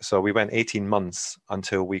 So we went 18 months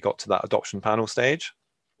until we got to that adoption panel stage.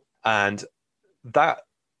 And that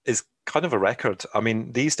is kind of a record. I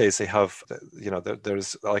mean, these days they have,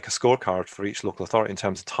 there's like a scorecard for each local authority in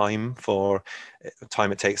terms of time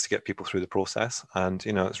it takes to get people through the process. And,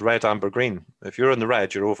 it's red, amber, green. If you're in the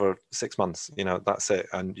red, you're over 6 months, that's it.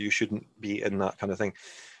 And you shouldn't be in that kind of thing.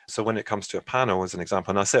 So when it comes to a panel, as an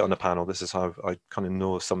example, and I sit on a panel, this is how I kind of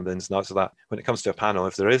know some of the ins and outs of that. When it comes to a panel,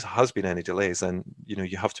 if there has been any delays, then,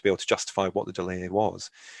 you have to be able to justify what the delay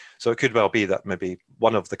was. So it could well be that maybe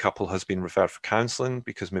one of the couple has been referred for counselling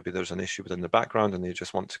because maybe there's an issue within the background and they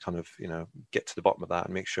just want to kind of, get to the bottom of that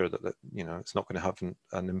and make sure that it's not going to have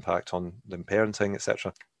an impact on them parenting,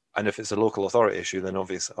 etc. And if it's a local authority issue, then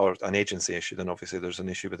obviously, or an agency issue, then obviously there's an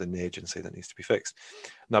issue within the agency that needs to be fixed.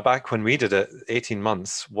 Now, back when we did it, 18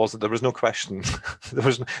 months there was no question. there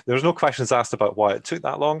was no questions asked about why it took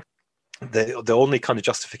that long. The only kind of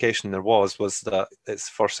justification there was that it's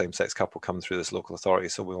the first same-sex couple coming through this local authority,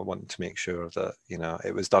 so we wanted to make sure that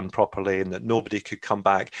it was done properly and that nobody could come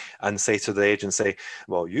back and say to the agency,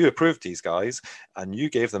 well, you approved these guys and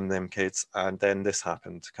you gave them kids and then this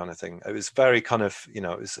happened, kind of thing. It was very kind of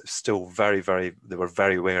it was still very, very, they were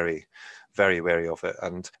very wary of it,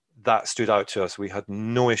 and that stood out to us. We had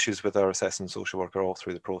no issues with our assessing social worker all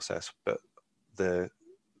through the process, but the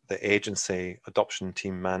agency adoption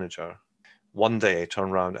team manager one day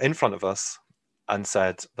turned around in front of us and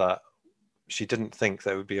said that she didn't think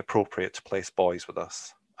that it would be appropriate to place boys with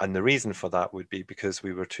us. And the reason for that would be because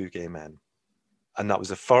we were two gay men. And that was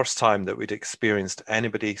the first time that we'd experienced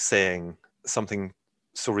anybody saying something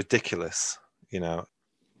so ridiculous,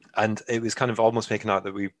 and it was kind of almost making out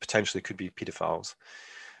that we potentially could be paedophiles.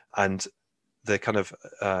 And the kind of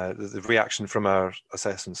the reaction from our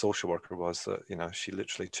assessment social worker was that she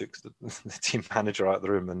literally took the team manager out of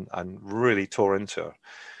the room and really tore into her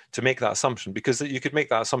to make that assumption, because you could make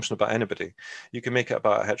that assumption about anybody. You can make it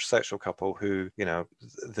about a heterosexual couple who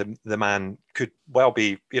the man could well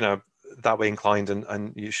be that way inclined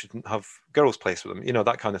and you shouldn't have girls placed with them,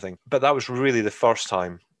 that kind of thing. But that was really the first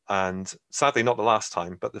time, and sadly not the last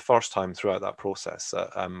time, but the first time throughout that process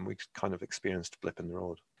that we kind of experienced a blip in the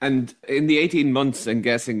road. And in the 18 months, I'm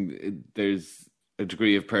guessing there's a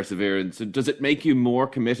degree of perseverance. So does it make you more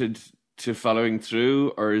committed to following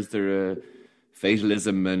through, or is there a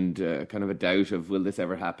fatalism and kind of a doubt of will this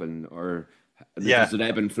ever happen, or does it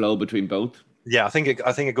ebb and flow between both? Yeah, I think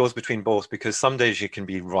it goes between both, because some days you can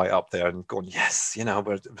be right up there and going, yes,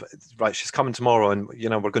 we're right, she's coming tomorrow, and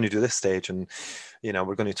we're going to do this stage, and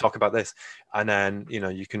we're going to talk about this, and then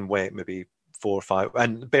you can wait maybe 4 or 5,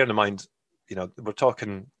 and bear in mind, we're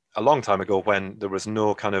talking a long time ago when there was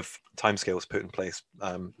no kind of timescales put in place,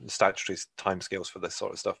 statutory timescales for this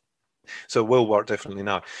sort of stuff. So it will work differently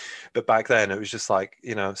now, but back then it was just like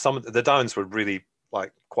some of the downs were really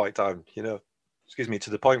like quite down, to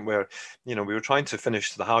the point where, we were trying to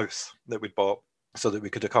finish the house that we'd bought so that we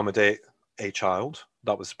could accommodate a child.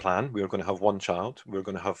 That was the plan. We were going to have one child. We were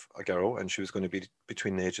going to have a girl, and she was going to be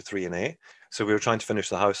between the age of 3 and 8. So we were trying to finish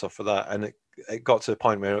the house off for that. And it got to the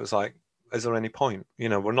point where it was like, is there any point?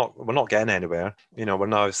 We're not getting anywhere. We're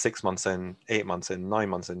now 6 months in, 8 months in, 9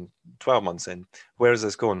 months in, 12 months in. Where is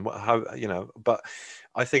this going? How, but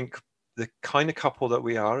I think the kind of couple that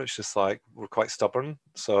we are, it's just like we're quite stubborn.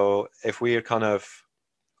 So if we are kind of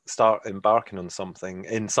start embarking on something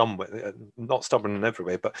in some way, not stubborn in every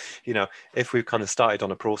way, but if we've kind of started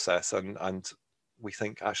on a process and we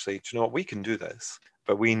think, actually, do you know what, we can do this,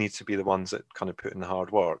 but we need to be the ones that kind of put in the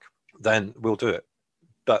hard work, then we'll do it.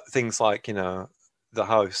 But things like the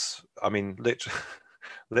house, I mean,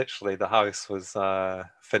 literally the house was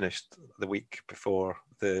finished the week before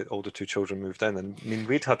the older two children moved in, and I mean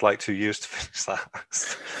we'd had like 2 years to finish that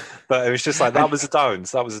house, but it was just like that And was the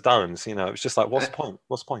downs. That was the downs. You know, it was just like, what's uh, the point?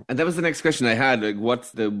 What's the point? and that was the next question I had. Like,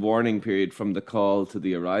 what's the warning period from the call to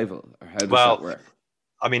the arrival, or how does that Well, work?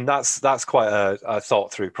 I mean, that's quite a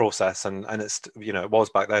thought through process, and it's, you know, it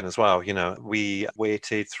was back then as well. You know, we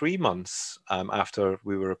waited 3 months after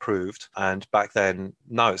we were approved, and back then,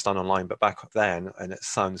 now it's done online, but back then, and it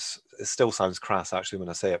still sounds crass actually when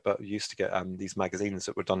I say it, but we used to get these magazines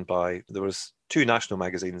that were done by, there was two national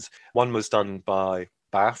magazines. One was done by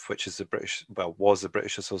BAF, which is was the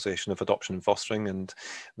British Association of Adoption and Fostering, and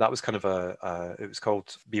that was kind of it was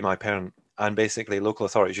called Be My Parent. And basically, local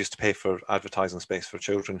authorities used to pay for advertising space for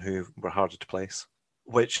children who were harder to place,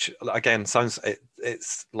 which again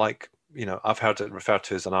it's like, you know, I've heard it referred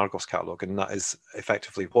to as an Argos catalogue, and that is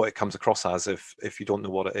effectively what it comes across as if you don't know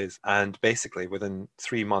what it is. And basically, within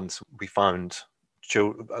 3 months, we found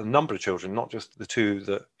a number of children, not just the two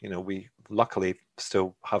that, you know, we luckily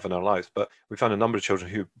still have in our lives, but we found a number of children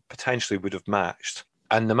who potentially would have matched.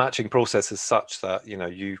 And the matching process is such that, you know,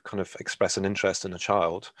 you kind of express an interest in a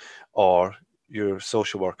child, or your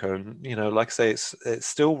social worker, and, you know, like I say, it's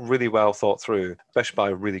still really well thought through, especially by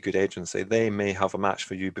a really good agency. They may have a match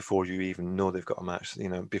for you before you even know they've got a match. You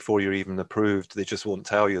know, before you're even approved, they just won't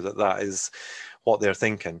tell you that that is what they're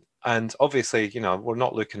thinking. And obviously, you know, we're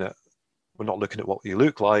not looking at what you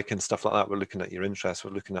look like and stuff like that. We're looking at your interests.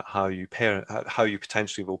 We're looking at how you parent, how you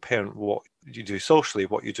potentially will parent, what you do socially,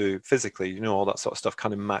 what you do physically, you know, all that sort of stuff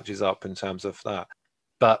kind of matches up in terms of that.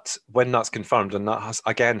 But when that's confirmed, and that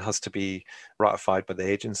has to be ratified by the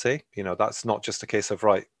agency, you know, that's not just a case of,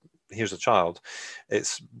 right, here's a child.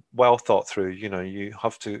 It's well thought through. You know, you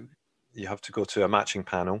have to go to a matching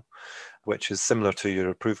panel, which is similar to your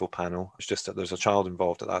approval panel. It's just that there's a child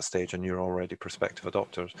involved at that stage and you're already prospective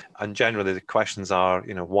adopters. And generally the questions are,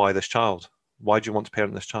 you know, why this child? Why do you want to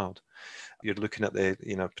parent this child? You're looking at the,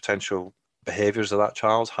 you know, potential behaviors of that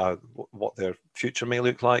child, what their future may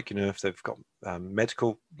look like, you know, if they've got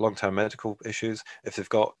long-term medical issues, if they've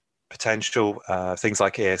got potential things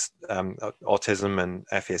like autism and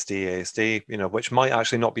FASD, ASD, you know, which might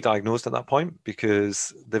actually not be diagnosed at that point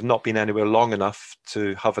because they've not been anywhere long enough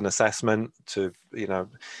to have an assessment to, you know,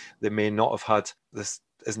 they may not have had, this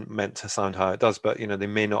isn't meant to sound how it does, but, you know, they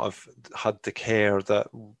may not have had the care that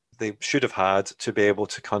they should have had to be able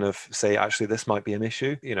to kind of say, actually, this might be an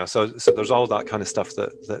issue, you know. So there's all that kind of stuff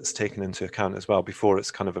that's taken into account as well before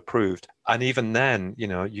it's kind of approved. And even then, you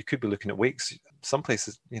know, you could be looking at weeks. Some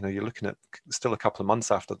places, you know, you're looking at still a couple of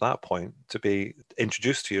months after that point to be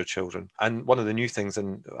introduced to your children. And one of the new things,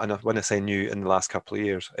 and when I say new in the last couple of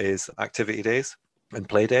years, is activity days and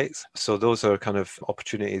play dates. So those are kind of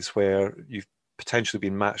opportunities where you've potentially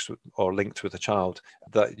been matched or linked with a child,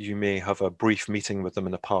 that you may have a brief meeting with them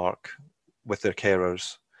in a park with their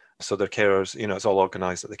carers. So their carers, you know, it's all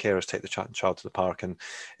organised that the carers take the child to the park, and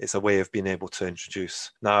it's a way of being able to introduce.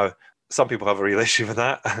 Now, some people have a real issue with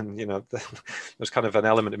that, and, you know, there's kind of an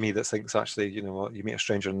element of me that thinks, actually, you know, you meet a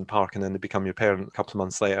stranger in the park and then they become your parent a couple of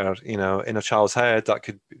months later, you know, in a child's head, that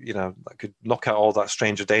could knock out all that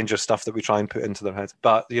stranger danger stuff that we try and put into their heads.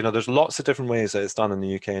 But, you know, there's lots of different ways that it's done in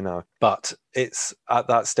the UK now. But it's at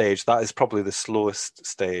that stage, that is probably the slowest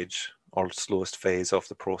stage or slowest phase of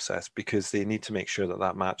the process, because they need to make sure that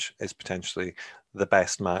that match is potentially the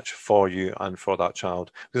best match for you and for that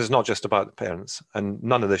child, because it's not just about the parents, and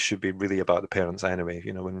none of this should be really about the parents anyway.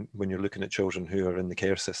 You know, when you're looking at children who are in the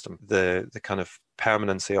care system, the kind of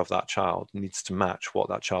permanency of that child needs to match what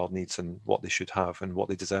that child needs and what they should have and what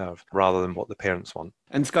they deserve, rather than what the parents want.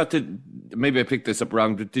 And Scott, maybe I picked this up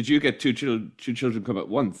wrong, but did you get two children come at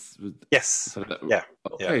once? Yes. Yeah.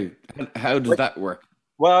 Okay. Yeah. How does that work?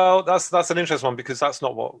 Well, that's an interesting one, because that's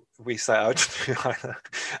not what we set out to do either.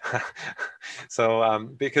 So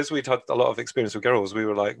because we'd had a lot of experience with girls, we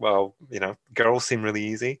were like, well, you know, girls seem really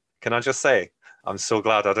easy. Can I just say, I'm so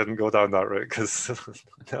glad I didn't go down that route, because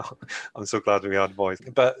no, I'm so glad we had boys.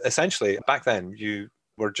 But essentially, back then, you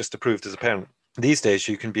were just approved as a parent. These days,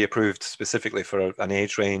 you can be approved specifically for an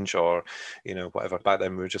age range or, you know, whatever. Back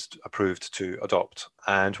then, we were just approved to adopt.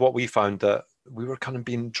 And what we found, that we were kind of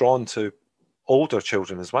being drawn to older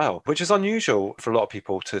children as well, which is unusual for a lot of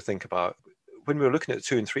people to think about. When we were looking at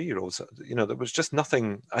 2 and 3 year olds, you know, there was just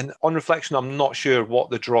nothing. And on reflection, I'm not sure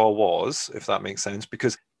what the draw was, if that makes sense,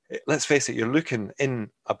 because let's face it, you're looking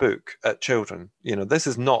in a book at children. You know, this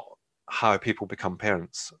is not how people become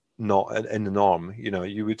parents, not in the norm. You know,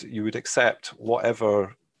 you would accept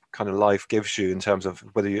whatever kind of life gives you in terms of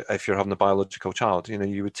if you're having a biological child, you know,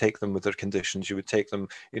 you would take them with their conditions, you would take them,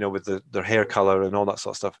 you know, with their hair color and all that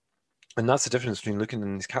sort of stuff. And that's the difference between looking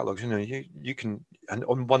in these catalogs. You can, and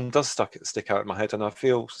on one does stick out in my head, and I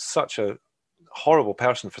feel such a horrible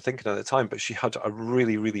person for thinking at the time, but she had a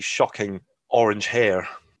really, really shocking orange hair.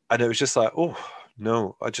 And it was just like, oh,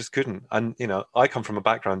 no, I just couldn't. And, I come from a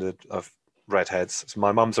background of redheads. So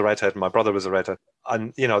my mum's a redhead, and my brother was a redhead.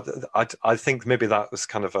 And, I think maybe that was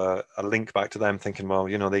kind of a link back to them thinking, well,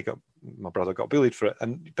 my brother got bullied for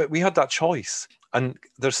it. But we had that choice. And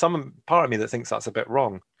there's some part of me that thinks that's a bit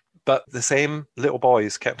wrong. But the same little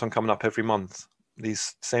boys kept on coming up every month.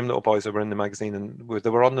 These same little boys that were in the magazine, and they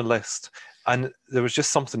were on the list. And there was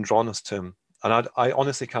just something drawn us to them. And I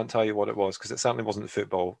honestly can't tell you what it was, because it certainly wasn't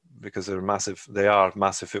football, because they are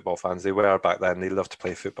massive football fans. They were back then. They loved to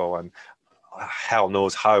play football. And hell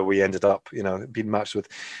knows how we ended up, being matched with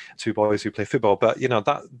two boys who play football. But,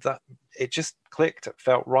 that it just clicked. It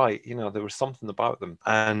felt right. There was something about them.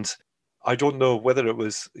 And I don't know whether it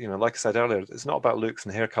was, like I said earlier, it's not about looks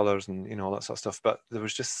and hair colors and, all that sort of stuff, but there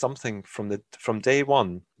was just something from day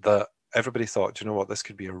one that everybody thought, you know what, this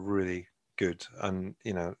could be a really good. And,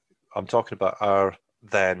 I'm talking about our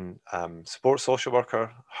then sports social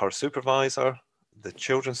worker, her supervisor, the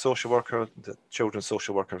children's social worker, the children's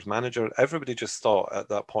social worker's manager. Everybody just thought at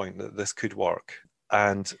that point that this could work.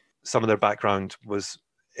 And some of their background was,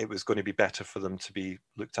 it was going to be better for them to be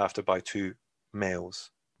looked after by two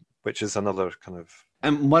males, which is another kind of.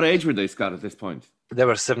 And what age were they, Scott, at this point? They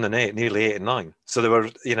were 7 and 8, nearly 8 and 9. So they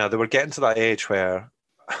were getting to that age where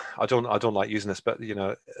I don't like using this, but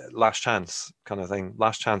last chance kind of thing,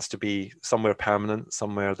 last chance to be somewhere permanent,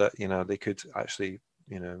 somewhere that they could actually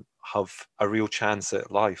have a real chance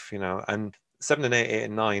at life, And 7 and 8, 8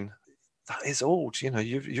 and 9, that is old.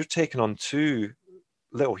 You're taking on two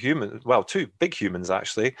little humans, well, two big humans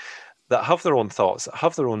actually, that have their own thoughts, that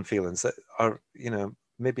have their own feelings, that are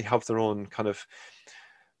maybe have their own kind of,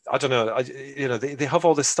 I don't know, they have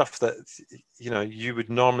all this stuff that, you would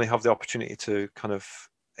normally have the opportunity to kind of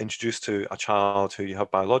introduce to a child who you have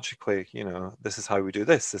biologically, this is how we do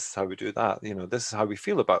this is how we do that, this is how we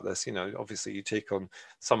feel about this, obviously you take on,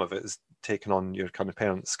 some of it is taken on your kind of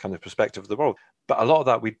parents' kind of perspective of the world. But a lot of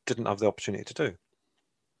that we didn't have the opportunity to do.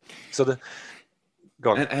 So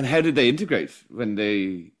go on. And how did they integrate when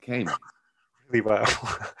they came? Really well.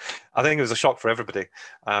 I think it was a shock for everybody.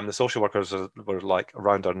 The social workers were like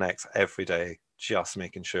around our necks every day, just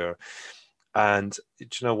making sure. And do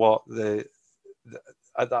you know what?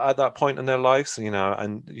 At that point in their lives, and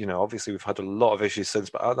obviously we've had a lot of issues since,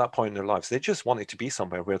 but at that point in their lives, they just wanted to be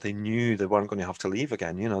somewhere where they knew they weren't going to have to leave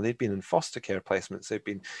again. They'd been in foster care placements, they'd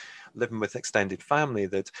been living with extended family,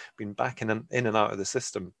 they'd been back in and out of the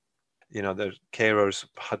system. Their carers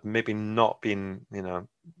had maybe not been,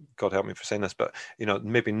 God help me for saying this, but,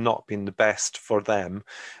 maybe not been the best for them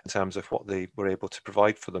in terms of what they were able to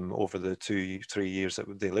provide for them over the 2-3 years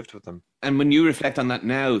that they lived with them. And when you reflect on that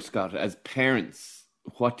now, Scott, as parents,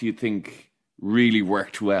 what do you think really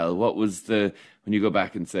worked well? What was when you go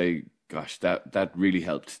back and say, gosh, that really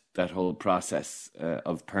helped, that whole process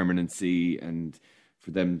of permanency and for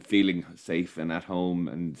them feeling safe and at home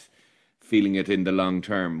and feeling it in the long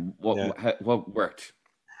term? What worked?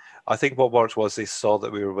 I think what worked was they saw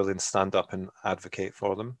that we were willing to stand up and advocate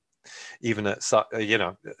for them. Even at 7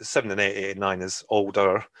 and 8, 8 and 9 is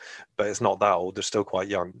older, but it's not that old. They're still quite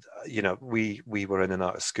young. We were in and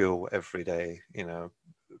out of school every day,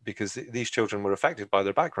 because these children were affected by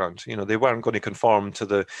their background. They weren't going to conform to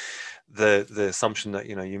the assumption that,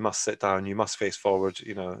 you must sit down, you must face forward.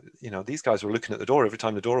 These guys were looking at the door every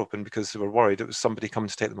time the door opened because they were worried it was somebody coming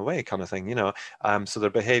to take them away, kind of thing, so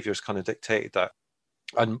their behaviors kind of dictated that.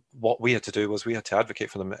 And what we had to do was we had to advocate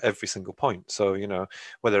for them at every single point. So,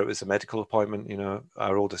 whether it was a medical appointment,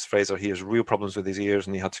 our oldest Fraser, he has real problems with his ears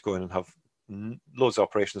and he had to go in and have loads of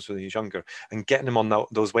operations when he was younger, and getting him on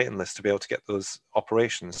those waiting lists to be able to get those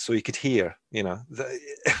operations so he could hear,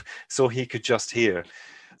 so he could just hear.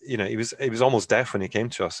 He was almost deaf when he came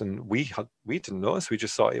to us, and we didn't notice. We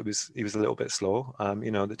just thought he was a little bit slow.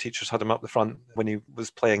 The teachers had him up the front when he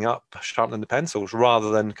was playing up, sharpening the pencils,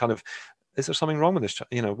 rather than kind of, is there something wrong with this?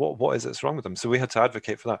 What is it that's wrong with them? So we had to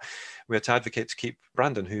advocate for that. We had to advocate to keep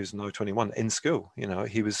Brandon, who's now 21, in school.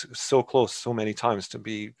 He was so close so many times to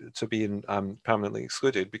being permanently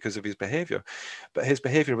excluded because of his behavior, but his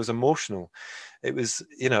behavior was emotional. It was,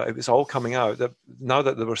 it was all coming out. That now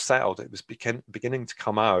that they were settled, it was beginning to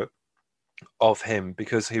come out of him,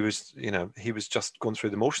 because he was just going through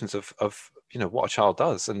the motions of what a child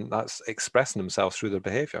does, and that's expressing himself through their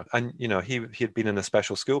behavior. And he had been in a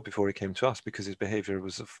special school before he came to us because his behavior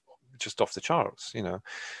was just off the charts,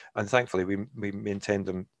 and thankfully we maintained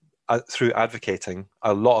them through advocating,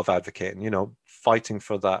 a lot of advocating, fighting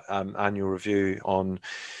for that annual review on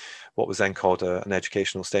what was then called an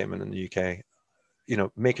educational statement in the UK,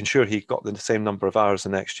 making sure he got the same number of hours the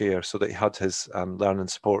next year so that he had his learning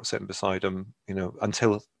support sitting beside him,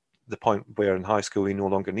 until the point where in high school he no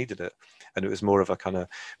longer needed it. And it was more of a kind of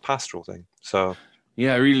pastoral thing. So,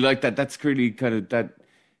 yeah, I really like that. That's really kind of that.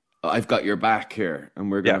 I've got your back here,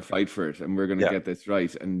 and we're going to fight for it, and we're going to get this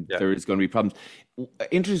right, and there is going to be problems.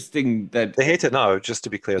 Interesting that they hate it now. Just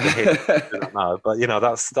to be clear, they hate it now. But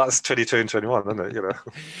that's 22 and 21, isn't it?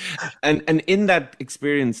 And in that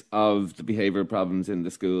experience of the behavioural problems in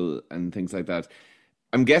the school and things like that,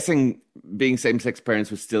 I'm guessing being same-sex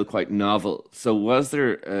parents was still quite novel. So was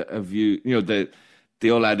there a view?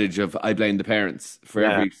 The old adage of "I blame the parents" for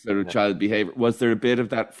every sort of child behaviour. Was there a bit of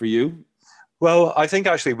that for you? Well, I think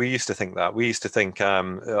actually we used to think that. We used to think,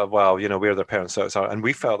 we're their parents, so it's our, and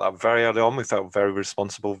we felt that very early on. We felt very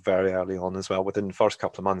responsible very early on as well. Within the first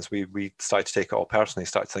couple of months, we started to take it all personally,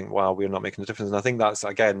 started to think, wow, we're not making a difference. And I think that's,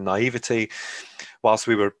 again, naivety, whilst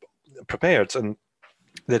we were prepared and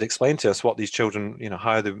they'd explain to us what these children,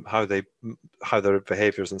 how their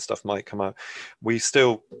behaviours and stuff might come out. We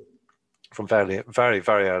still, from very, very,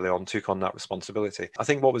 very early on, took on that responsibility. I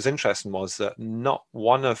think what was interesting was that not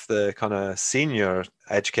one of the kind of senior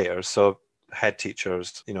educators, so head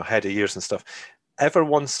teachers, head of years and stuff, ever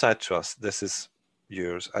once said to us, "This is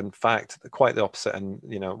yours." In fact, quite the opposite. And,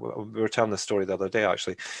 we were telling this story the other day,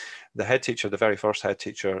 actually. The head teacher, the very first head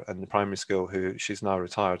teacher in the primary school, who she's now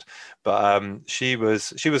retired, but she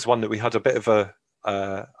was one that we had a bit of a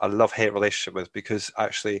love-hate relationship with, because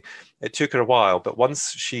actually it took her a while, but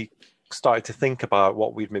once she started to think about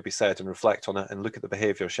what we'd maybe said and reflect on it and look at the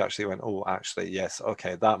behavior, she actually went, "Oh, actually, yes,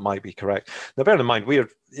 okay, that might be correct." Now, bear in mind, we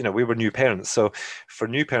were new parents, so for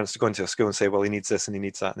new parents to go into a school and say, "Well, he needs this and he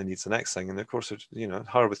needs that and he needs the next thing," and of course,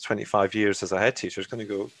 her with 25 years as a head teacher is going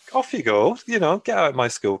to go, "Off you go, get out of my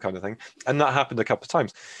school," kind of thing. And that happened a couple of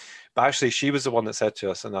times. But actually, she was the one that said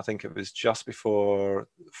to us, and I think it was just before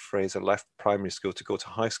Fraser left primary school to go to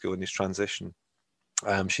high school in his transition.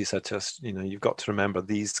 She said to us, "You've got to remember,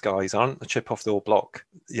 these guys aren't a chip off the old block.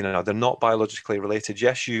 They're not biologically related.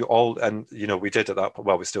 Yes, you all," and we did at that point.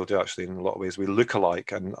 Well, we still do actually in a lot of ways. We look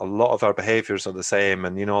alike, and a lot of our behaviours are the same,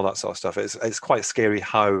 and all that sort of stuff. It's quite scary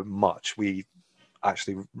how much we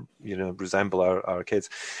actually resemble our kids.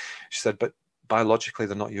 She said, "But biologically,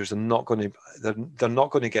 they're not yours. They're not going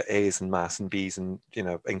to get A's in maths and B's and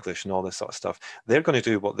English and all this sort of stuff. They're going to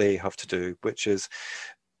do what they have to do, which is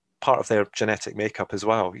part of their genetic makeup as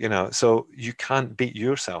well, so you can't beat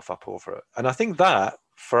yourself up over it." And I think that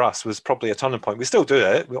for us was probably a turning point. We still do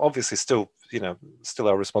it. We obviously still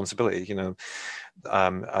our responsibility,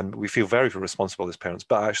 and we feel very, very responsible as parents.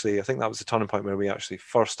 But actually, I think that was a turning point where we actually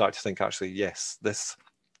first started to think, actually, yes, this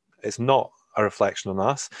is not a reflection on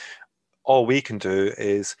us. All we can do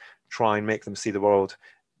is try and make them see the world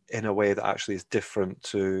in a way that actually is different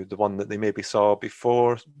to the one that they maybe saw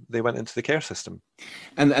before they went into the care system.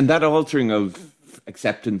 And that altering of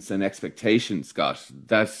acceptance and expectation, Scott,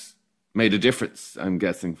 that's made a difference, I'm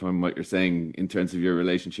guessing, from what you're saying in terms of your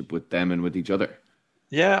relationship with them and with each other.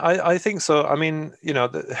 Yeah, I think so. I mean,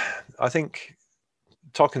 I think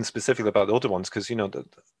talking specifically about the older ones, because,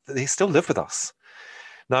 they still live with us.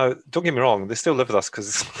 Now, don't get me wrong, they still live with us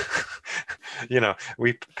because,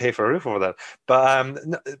 we pay for a roof over there.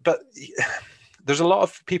 But there's a lot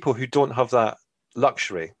of people who don't have that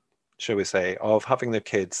luxury, shall we say, of having their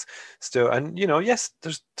kids still. And, yes,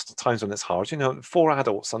 there's times when it's hard. 4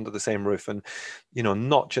 adults under the same roof and,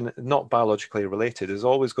 not biologically related is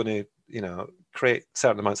always going to, create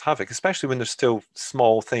certain amounts of havoc, especially when there's still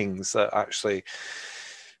small things that actually,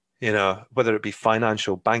 whether it be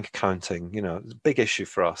financial, bank accounting, big issue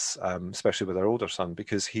for us, especially with our older son,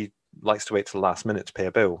 because he likes to wait till the last minute to pay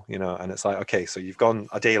a bill, and it's like, okay, so you've gone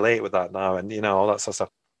a day late with that now, and, all that sort of stuff.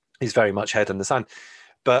 He's very much head in the sand.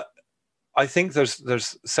 But I think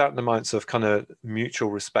there's certain amounts of kind of mutual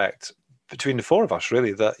respect between the 4 of us,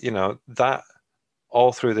 really, that, that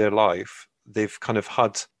all through their life, they've kind of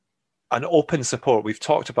had an open support. We've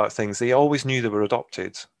talked about things. They always knew they were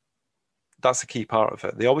adopted. That's a key part of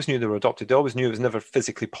it. They always knew they were adopted. They always knew it was never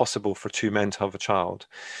physically possible for 2 men to have a child.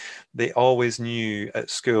 They always knew at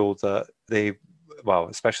school that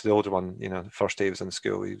especially the older one, the first day he was in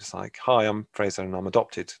school, he was like, "Hi, I'm Fraser and I'm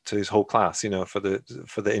adopted," to his whole class, for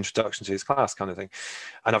the introduction to his class kind of thing.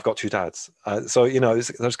 "And I've got 2 dads." So,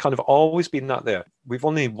 there's kind of always been that there. We've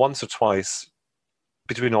only once or twice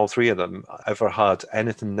between all 3 of them ever had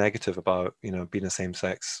anything negative about, being a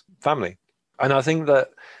same-sex family. And I think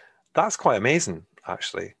that's quite amazing,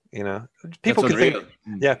 actually. People can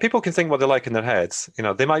think, people can think what they like in their heads.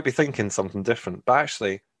 They might be thinking something different, but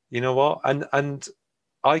actually, you know what? And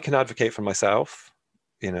I can advocate for myself.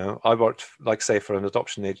 You know, I worked, like say, for an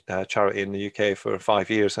adoption charity in the UK for 5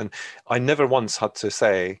 years, and I never once had to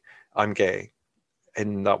say I'm gay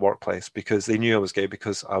in that workplace, because they knew I was gay,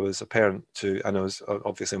 because I was a parent to, and I was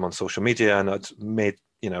obviously I'm on social media, and I'd made,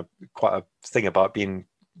 you know, quite a thing about being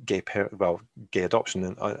gay parent, well, gay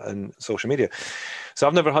adoption and social media. So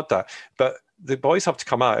I've never had that, but the boys have to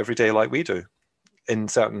come out every day like we do in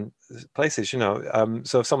certain places, you know.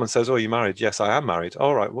 So if someone says, "Oh, you married?" Yes, I am married.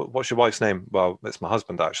 All right. What's your wife's name? Well, it's my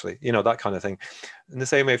husband, actually. You know, that kind of thing. In the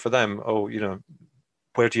same way for them, oh, you know,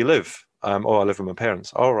 where do you live? Oh, I live with my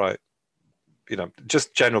parents. All right. You know,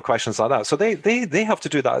 just general questions like that. So they have to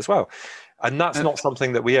do that as well. And that's not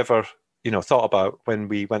something that we ever, you know, thought about when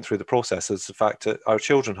we went through the process, is the fact that our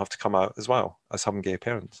children have to come out as well as having gay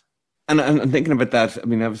parents. And I'm thinking about that. I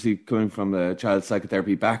mean, obviously, coming from a child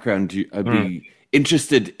psychotherapy background, I'd be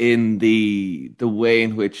interested in the way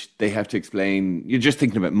in which they have to explain. You're just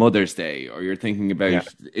thinking about Mother's Day, or you're thinking about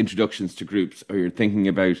introductions to groups, or you're thinking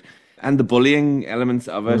about and the bullying elements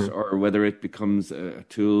of it, or whether it becomes a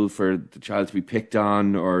tool for the child to be picked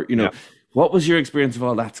on, or you know. What was your experience of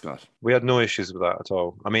all that, Scott? We had no issues with that at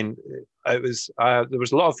all. I mean, it was there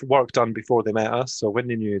was a lot of work done before they met us. So when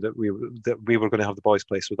they knew that we were going to have the boys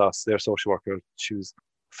placed with us, their social worker, she was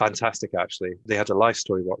fantastic. Actually, they had a life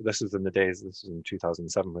story work. This was in the days. This was in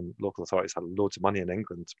 2007 when local authorities had loads of money in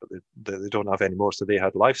England, but they don't have any more. So they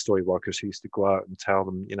had life story workers who used to go out and tell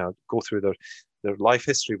them, you know, go through their life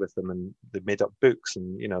history with them, and they made up books,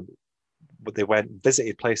 and you know, but they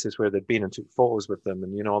visited places where they'd been and took photos with them,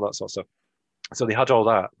 and you know, all that sort of stuff. So they had all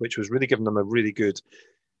that, which was really giving them a really good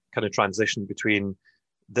kind of transition between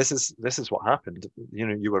this is what happened. You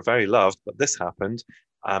know, you were very loved, but this happened,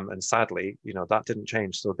 and sadly, you know, that didn't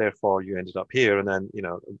change. So therefore, you ended up here, and then you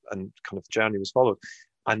know, and kind of the journey was followed.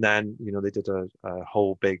 And then you know, they did a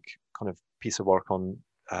whole big kind of piece of work on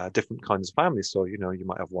different kinds of families. So you know, you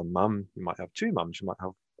might have one mum, you might have two mums, you might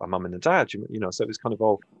have a mum and a dad. You know, so it was kind of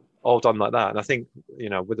all done like that. And I think, you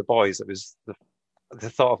know, with the boys, it was the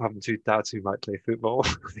thought of having two dads who might play football.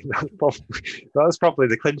 I think that was probably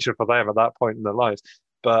the clincher for them at that point in their lives.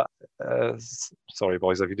 But sorry,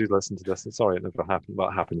 boys, if you do listen to this, sorry it never happened. Well,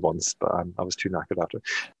 it happened once, but I was too knackered after.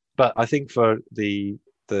 But I think for the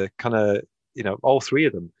kind of, you know, all three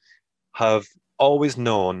of them have always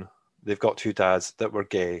known they've got two dads that were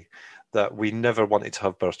gay, that we never wanted to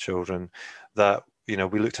have birth children, that, you know,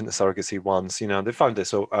 we looked into surrogacy once. You know, they found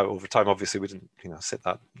this out over time. Obviously, we didn't, you know, sit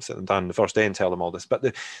them down the first day and tell them all this.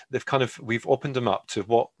 But we've opened them up to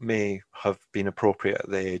what may have been appropriate at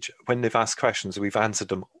the age. When they've asked questions, we've answered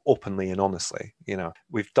them openly and honestly. You know,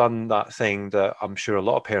 we've done that thing that I'm sure a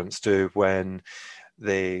lot of parents do when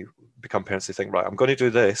they become parents. They think, right, I'm going to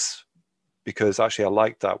do this because actually I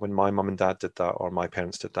liked that when my mum and dad did that, or my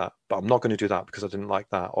parents did that, but I'm not going to do that because I didn't like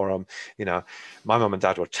that. Or, you know, my mum and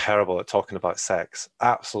dad were terrible at talking about sex,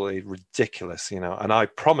 absolutely ridiculous, you know, and I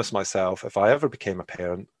promised myself if I ever became a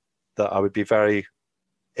parent that I would be very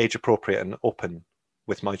age appropriate and open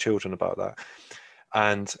with my children about that.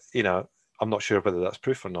 And, you know, I'm not sure whether that's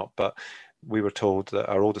proof or not, but we were told that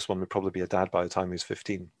our oldest one would probably be a dad by the time he was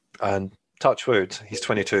 15. And touch wood, he's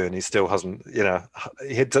 22 and he still hasn't, you know,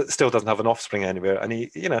 he still doesn't have an offspring anywhere. And he,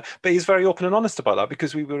 you know, but he's very open and honest about that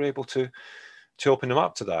because we were able to open him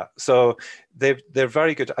up to that. So they're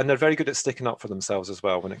very good, and they're very good at sticking up for themselves as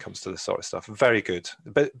well when it comes to this sort of stuff. Very good.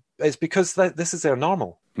 But it's because this is their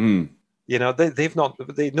normal. You know,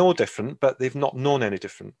 they know different, but they've not known any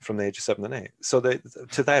different from the age of 7 and 8. So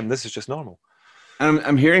to them, this is just normal.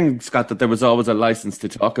 I'm hearing, Scott, that there was always a license to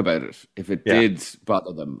talk about it if it did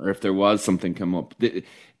bother them, or if there was something come up.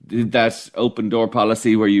 Did that open door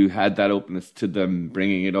policy where you had that openness to them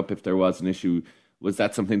bringing it up if there was an issue, was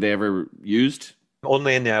that something they ever used?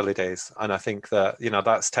 Only in the early days. And I think that, you know,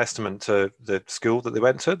 that's testament to the school that they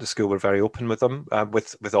went to. The school were very open with them,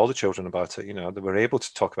 with all the children about it. You know, they were able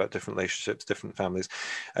to talk about different relationships, different families.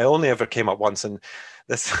 It only ever came up once. And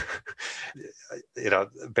this, you know,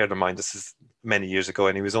 bear in mind, this is many years ago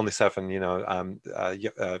and he was only 7, you know.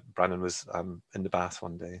 Brandon was in the bath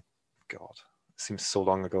one day. God. Seems so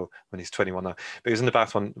long ago when he's 21 now, but he was in the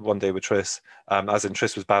bath one day with Tris, as in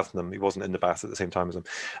Tris was bathing him. He wasn't in the bath at the same time as him,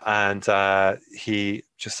 and he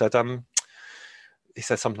just said, he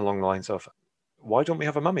said something along the lines of, "Why don't we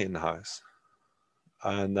have a mummy in the house?"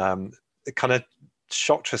 And it kind of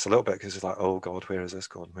shocked Tris a little bit because he's like, "Oh God, where is this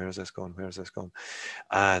going? Where is this going? Where is this going?"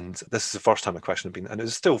 And this is the first time a question had been, and it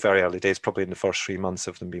was still very early days, probably in the first 3 months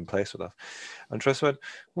of them being placed with us. And Tris went,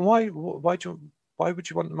 "Why would you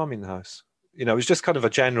want a mummy in the house?" You know, it was just kind of a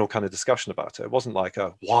general kind of discussion about it. It wasn't like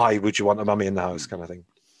why would you want a mummy in the house kind of thing.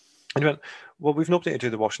 And he went, "Well, we've nobody to do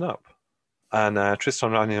the washing up." And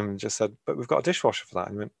Tristan ran him and just said, "But we've got a dishwasher for that."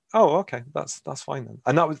 And he went, "Oh, okay, that's fine then."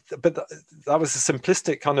 And that was, but that was a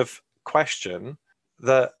simplistic kind of question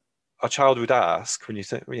that a child would ask when you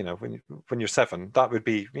think, when you're 7. That would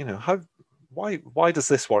be, why does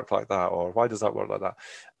this work like that, or why does that work like that?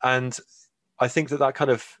 And I think that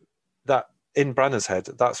kind of that in Branna's head,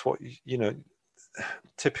 that's what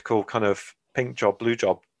typical kind of pink job, blue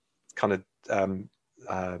job kind of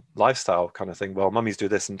lifestyle kind of thing. Well, mummies do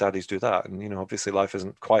this and daddies do that, and obviously life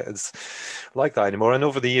isn't quite as like that anymore. And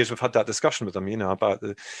over the years, we've had that discussion with them, about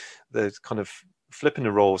the kind of flipping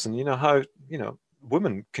the roles, and how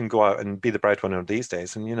women can go out and be the breadwinner these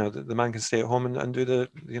days, and the man can stay at home and do the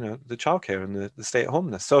the childcare and the stay at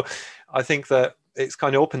homeness. So I think that it's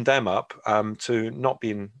kind of opened them up to not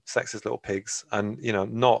being sexist little pigs, and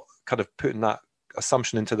not kind of putting that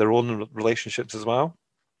assumption into their own relationships as well.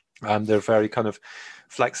 They're very kind of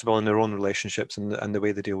flexible in their own relationships and the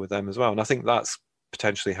way they deal with them as well. And I think that's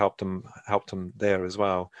potentially helped them there as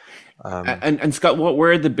well. And Scott, what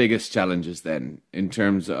were the biggest challenges then in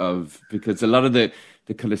terms of, because a lot of the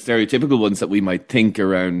kind of stereotypical ones that we might think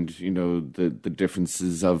around, the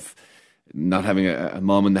differences of not having a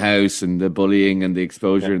mom in the house and the bullying and the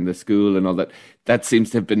exposure in the school and all that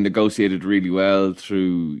seems to have been negotiated really well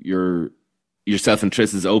through yourself and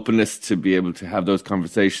Triss's openness to be able to have those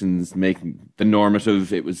conversations, making the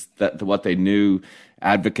normative. It was what they knew,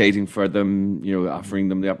 advocating for them, offering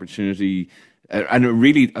them the opportunity. And I'm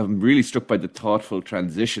really struck by the thoughtful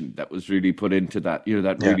transition that was really put into that,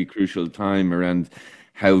 that really crucial time around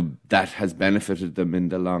how that has benefited them in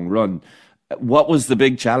the long run. What was the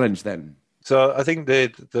big challenge then? So I think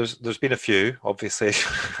there's been a few, obviously,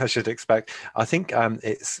 I should expect. I think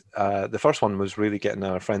it's the first one was really getting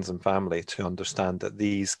our friends and family to understand that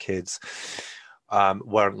these kids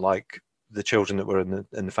weren't like the children that were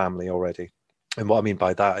in the family already. And what I mean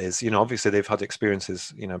by that is, obviously they've had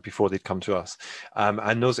experiences, before they'd come to us.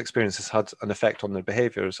 And those experiences had an effect on their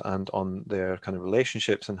behaviors and on their kind of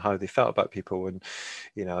relationships and how they felt about people. And,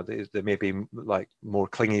 they may be like more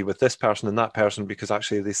clingy with this person than that person because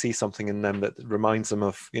actually they see something in them that reminds them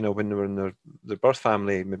of, when they were in their birth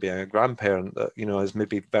family, maybe a grandparent that, is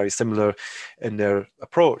maybe very similar in their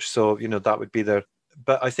approach. So, that would be their.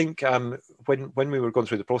 But I think when we were going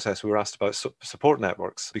through the process, we were asked about support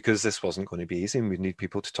networks because this wasn't going to be easy, and we need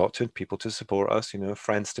people to talk to, people to support us,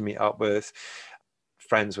 friends to meet up with,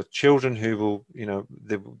 friends with children who will,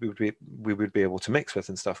 we would be able to mix with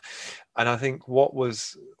and stuff. And I think what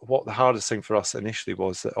the hardest thing for us initially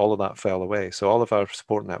was that all of that fell away. So all of our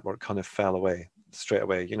support network kind of fell away straight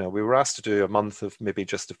away. We were asked to do a month of maybe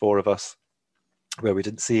just the 4 of us, where we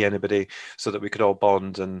didn't see anybody, so that we could all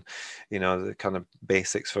bond, and the kind of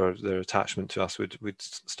basics for their attachment to us would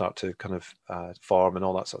start to kind of form and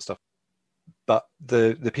all that sort of stuff. But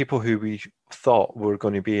the people who we thought were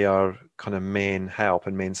going to be our kind of main help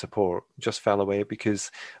and main support just fell away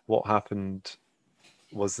because what happened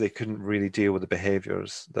was they couldn't really deal with the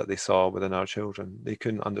behaviors that they saw within our children. They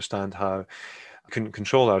couldn't understand couldn't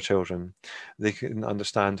control our children. They couldn't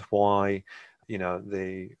understand why,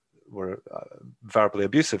 they were verbally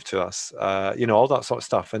abusive to us, all that sort of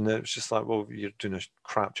stuff. And it was just like, well, you're doing a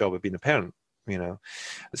crap job of being a parent,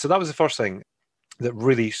 So that was the first thing that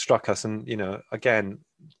really struck us. And, again,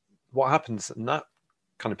 what happens in that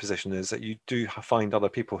kind of position is that you do find other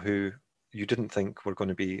people who you didn't think were going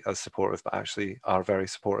to be as supportive, but actually are very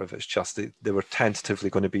supportive. It's just they were tentatively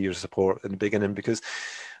going to be your support in the beginning because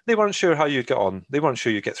they weren't sure how you'd get on. They weren't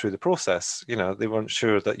sure you'd get through the process. They weren't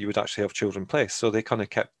sure that you would actually have children placed. So they kind of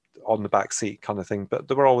kept on the back seat kind of thing, but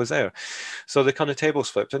they were always there. So the kind of tables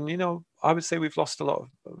flipped. And, I would say we've lost not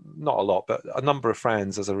a lot, but a number of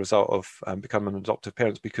friends as a result of becoming adoptive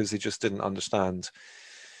parents because they just didn't understand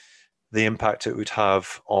the impact it would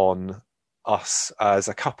have on us as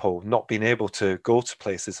a couple, not being able to go to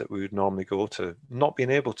places that we would normally go to, not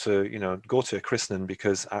being able to, go to a christening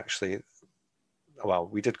because actually, well,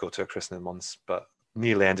 we did go to a christening once, but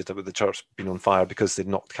nearly ended up with the church being on fire because they'd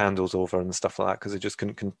knocked candles over and stuff like that because they just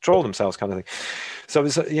couldn't control themselves kind of thing. So it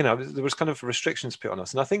was, there was kind of restrictions put on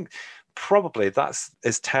us. And I think probably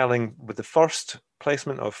is telling with the first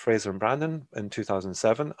placement of Fraser and Brandon in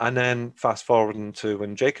 2007. And then fast forwarding to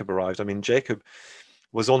when Jacob arrived. I mean, Jacob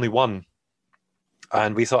was only 1.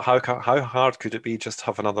 And we thought, how hard could it be just to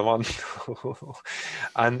have another one?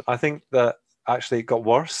 And I think that actually it got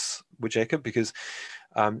worse with Jacob because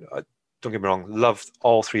don't get me wrong, loved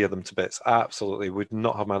all 3 of them to bits. Absolutely, would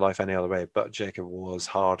not have my life any other way. But Jacob was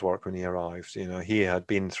hard work when he arrived. He had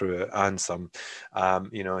been through it and some.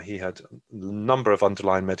 He had a number of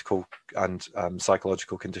underlying medical and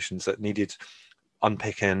psychological conditions that needed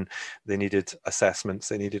unpicking, they needed assessments,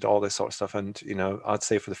 they needed all this sort of stuff. And, I'd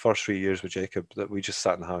say for the first 3 years with Jacob that we just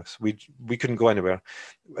sat in the house. We couldn't go anywhere.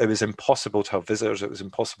 It was impossible to have visitors. It was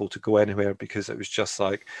impossible to go anywhere because it was just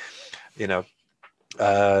like, we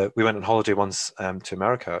went on holiday once to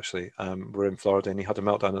America, actually. We're in Florida, and he had a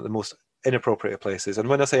meltdown at the most inappropriate places. And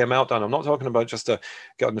when I say a meltdown, I'm not talking about just a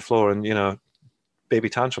get on the floor and, baby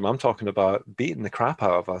tantrum. I'm talking about beating the crap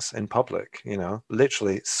out of us in public,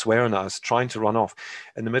 literally swearing at us, trying to run off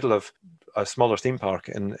in the middle of a smaller theme park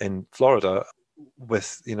in Florida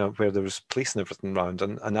with, where there was police and everything around.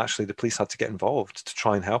 And actually the police had to get involved to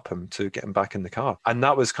try and help him to get him back in the car. And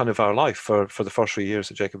that was kind of our life for the first 3 years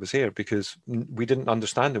that Jacob was here, because we didn't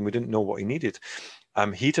understand him. We didn't know what he needed.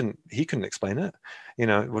 He couldn't explain it.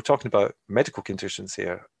 We're talking about medical conditions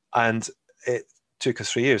here, and it took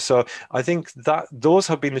us 3 years. So I think that those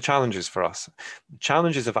have been the challenges for us.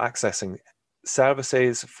 Challenges of accessing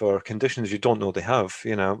services for conditions you don't know they have.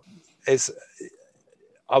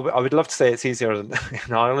 I would love to say it's easier in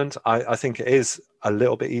Ireland. I think it is a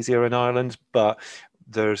little bit easier in Ireland, but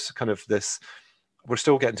there's kind of this, we're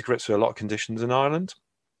still getting to grips with a lot of conditions in Ireland.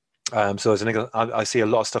 So as an example, I see a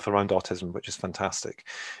lot of stuff around autism, which is fantastic,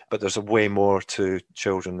 but there's a way more to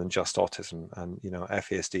children than just autism. And,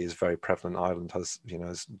 FASD is very prevalent. Ireland has,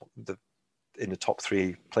 is in the top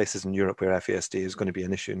 3 places in Europe where FASD is going to be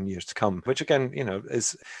an issue in years to come, which again,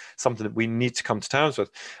 is something that we need to come to terms with.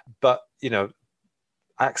 But,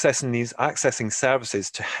 accessing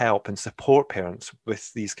services to help and support parents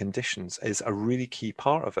with these conditions is a really key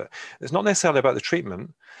part of it. It's not necessarily about the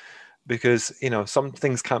treatment, because some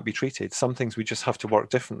things can't be treated. Some things we just have to work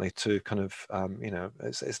differently to kind of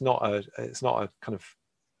it's not a kind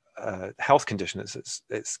of health condition.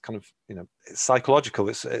 It's kind of it's psychological.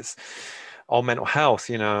 It's all mental health.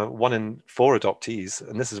 1 in 4 adoptees,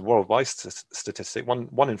 and this is a worldwide statistic.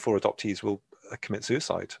 One in 4 adoptees will commit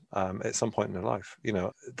suicide at some point in their life.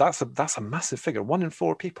 That's a massive figure. 1 in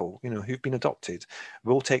 4 people who've been adopted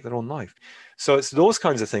will take their own life. So it's those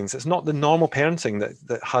kinds of things. It's not the normal parenting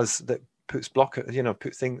that puts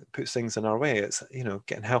puts things in our way. It's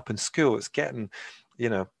getting help in school. It's getting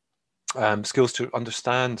skills to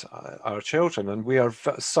understand our children. And we are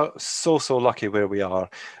so lucky where we are,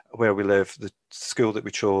 where we live, the school that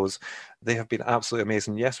we chose. They have been absolutely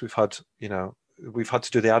amazing. Yes, we've had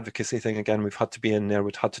to do the advocacy thing again. We've had to be in there.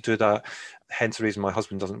 We've had to do that. Hence the reason my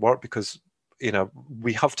husband doesn't work, because,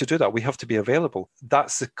 we have to do that. We have to be available.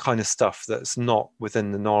 That's the kind of stuff that's not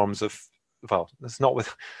within the norms of, it's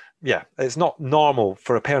not normal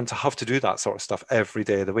for a parent to have to do that sort of stuff every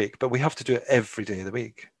day of the week, but we have to do it every day of the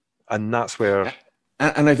week. And that's where...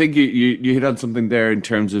 And I think you hit on something there in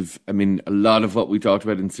terms of, a lot of what we talked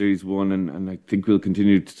about in Series 1, and I think we'll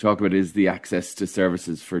continue to talk about, is the access to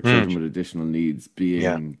services for children with additional needs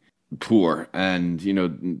being poor. And,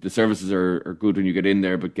 the services are good when you get in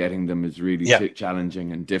there, but getting them is really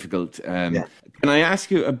challenging and difficult. Can I ask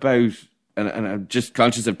you about, and I'm just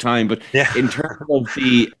conscious of time, but in terms of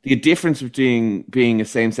the difference between being a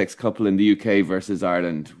same-sex couple in the UK versus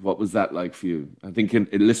Ireland, what was that like for you? I think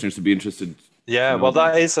listeners would be interested. Yeah, well,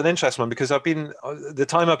 that is an interesting one, because the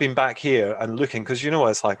time I've been back here and looking, because what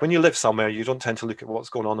it's like when you live somewhere, you don't tend to look at what's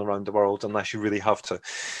going on around the world unless you really have to.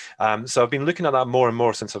 So I've been looking at that more and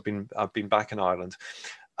more since I've been back in Ireland.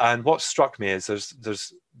 And what struck me is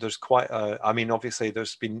there's quite obviously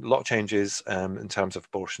there's been a lot of changes in terms of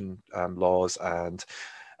abortion laws and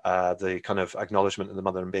the kind of acknowledgement of the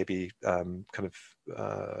mother and baby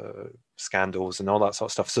scandals and all that sort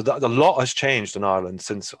of stuff. So a lot has changed in Ireland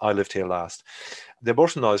since I lived here last. The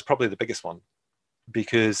abortion law is probably the biggest one,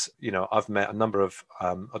 because I've met a number of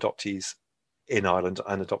adoptees in Ireland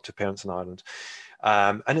and adoptive parents in Ireland.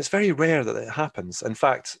 And it's very rare that it happens. In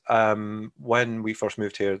fact, when we first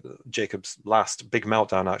moved here, Jacob's last big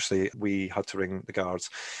meltdown, actually, we had to ring the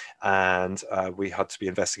guards, and we had to be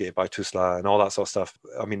investigated by TUSLA and all that sort of stuff.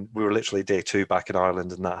 We were literally day 2 back in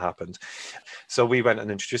Ireland, and that happened. So we went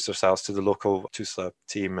and introduced ourselves to the local TUSLA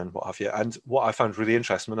team and what have you. And what I found really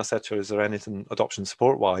interesting, when I said to her, is there anything adoption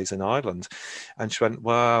support-wise in Ireland? And she went,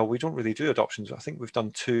 well, we don't really do adoptions. I think we've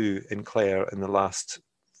done 2 in Clare in the last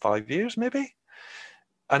 5 years, maybe.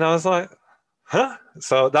 And I was like, huh?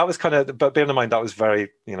 So that was kind of, but bearing in mind that was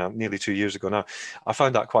very, nearly 2 years ago now. I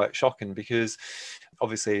found that quite shocking, because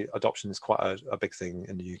obviously adoption is quite a big thing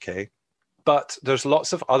in the UK. But there's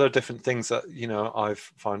lots of other different things that,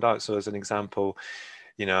 I've found out. So as an example,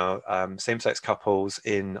 same-sex couples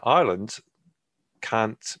in Ireland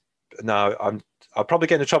can't, now I'll probably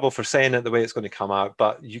get into trouble for saying it the way it's going to come out,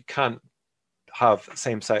 but you can't have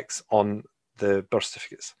same-sex on the birth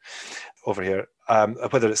certificates over here,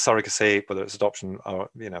 whether it's surrogacy, whether it's adoption, or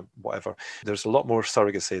whatever. There's a lot more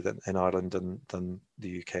surrogacy in Ireland than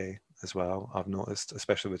the UK as well. I've noticed,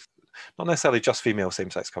 especially with not necessarily just female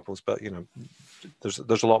same-sex couples, but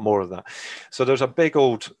there's a lot more of that. So there's a big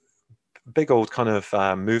old kind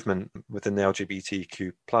of movement within the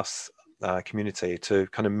LGBTQ plus community to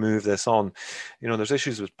kind of move this on. There's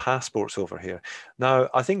issues with passports over here. Now,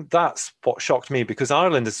 I think that's what shocked me, because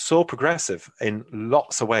Ireland is so progressive in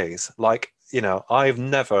lots of ways. Like, I've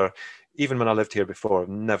never, even when I lived here before, I've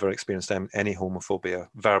never experienced any homophobia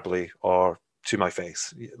verbally or to my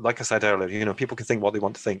face. Like I said earlier, people can think what they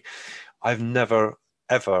want to think. I've never,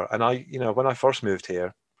 ever. And when I first moved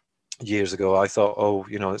here years ago, I thought,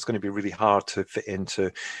 it's going to be really hard to fit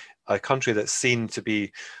into a country that's seen to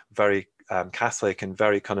be very Catholic and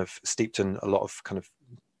very kind of steeped in a lot of kind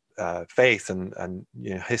of faith and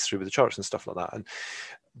history with the church and stuff like that. And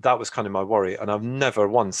that was kind of my worry. And I've never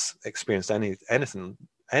once experienced anything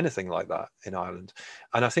like that in Ireland.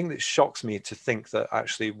 And I think it shocks me to think that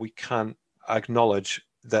actually we can't acknowledge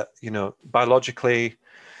that, biologically,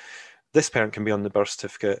 this parent can be on the birth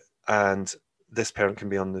certificate and this parent can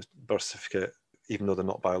be on the birth certificate, even though they're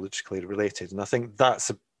not biologically related. And I think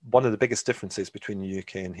that's one of the biggest differences between the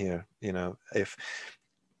UK and here. If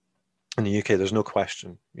in the UK, there's no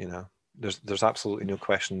question, there's absolutely no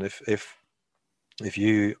question. If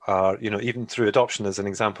you are, even through adoption, as an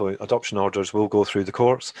example, adoption orders will go through the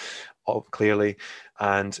courts, clearly,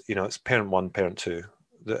 and it's parent one, parent two.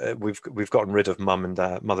 We've gotten rid of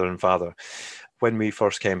mother and father. When we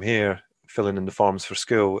first came here, filling in the forms for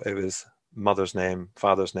school, it was mother's name,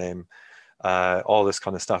 father's name, all this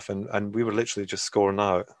kind of stuff, and we were literally just scoring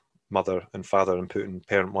out mother and father and putting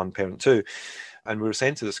parent one, parent two, and we were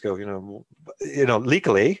saying to the school,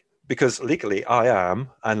 legally, because legally I am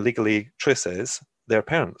and legally Tris is their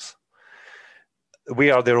parents.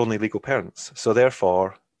 We are their only legal parents, so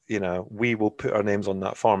therefore, we will put our names on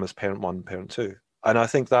that form as parent one, parent two. And I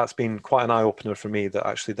think that's been quite an eye-opener for me, that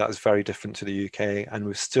actually that is very different to the UK. And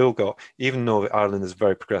we've still got, even though Ireland is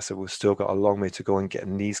very progressive, we've still got a long way to go in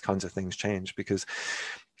getting these kinds of things changed, because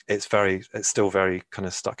it's still very kind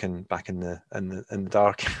of stuck back in the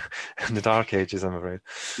dark in the dark ages, I'm afraid.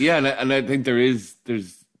 Yeah, and I think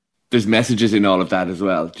there's messages in all of that as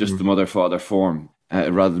well, just the mother-father form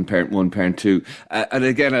rather than parent one, parent two. And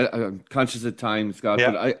again, I'm conscious of time, Scott,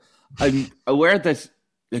 but I'm aware that,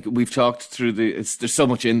 like, we've talked through there's so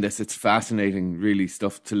much in this. It's fascinating, really,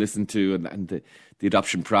 stuff to listen to, and the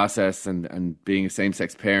adoption process and being a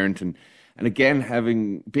same-sex parent and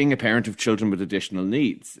again, being a parent of children with additional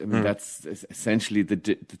needs. I mean, that's essentially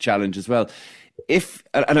the challenge as well.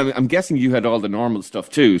 I'm guessing you had all the normal stuff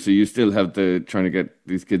too, so you still have trying to get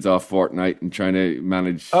these kids off Fortnite and trying to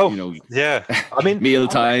manage, yeah, I mean, meal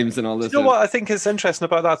times and all this. You know what I think is interesting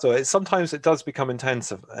about that, though? Sometimes it does become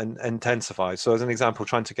intensified. So, as an example,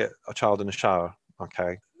 trying to get a child in a shower.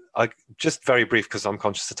 Okay, just very brief, because I'm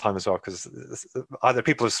conscious of time as well, because either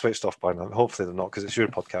people have switched off by now, hopefully they're not, because it's your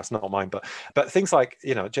podcast, not mine, but things like,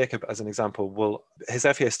 Jacob, as an example, his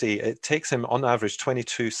FASD, it takes him on average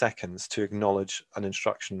 22 seconds to acknowledge an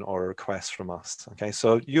instruction or a request from us. Okay,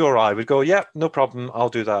 so you or I would go, yeah, no problem, I'll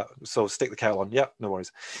do that, so stick the kettle on, yeah, no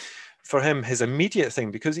worries. For him, his immediate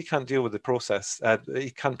thing, because he can't deal with the process,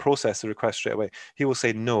 he can't process the request straight away, he will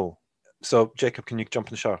say no. So, Jacob, can you jump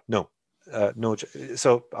in the shower? No. No.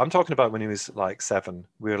 So I'm talking about when he was like 7.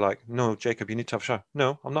 We were like, no, Jacob, you need to have a shower.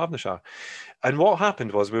 No, I'm not having a shower. And what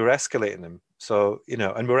happened was we were escalating him. So,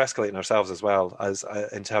 and we were escalating ourselves as well, as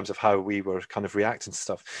in terms of how we were kind of reacting to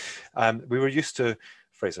stuff. We were used to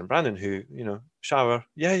Fraser and Brandon, who, shower.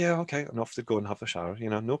 Yeah, okay. And off to go and have a shower,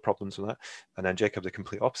 no problems with that. And then Jacob, the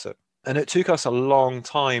complete opposite. And it took us a long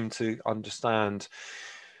time to understand.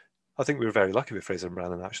 I think we were very lucky with Fraser and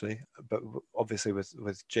Brandon, actually, but obviously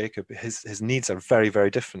with Jacob, his needs are very, very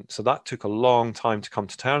different. So that took a long time to come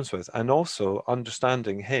to terms with, and also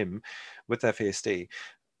understanding him with FASD.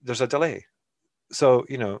 There's a delay. So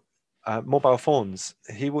mobile phones.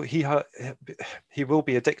 He will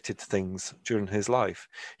be addicted to things during his life.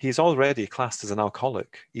 He's already classed as an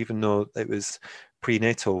alcoholic, even though it was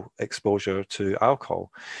prenatal exposure to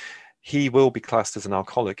alcohol. He will be classed as an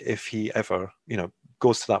alcoholic if he ever,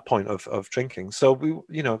 goes to that point of drinking. So we,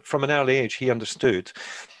 from an early age, he understood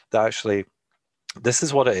that actually this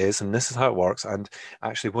is what it is and this is how it works. And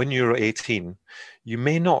actually, when you're 18, you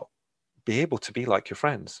may not be able to be like your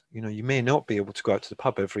friends. You may not be able to go out to the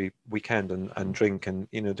pub every weekend and drink and,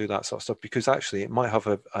 do that sort of stuff, because actually it might have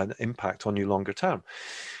an impact on you longer term.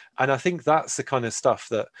 And I think that's the kind of stuff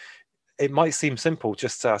that it might seem simple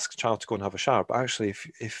just to ask a child to go and have a shower, but actually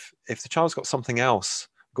if the child's got something else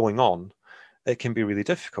going on, it can be really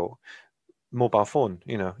difficult. Mobile phone,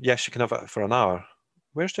 yes, you can have it for an hour.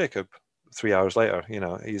 Where's Jacob? 3 hours later,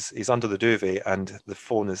 he's under the duvet and the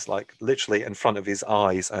phone is like literally in front of his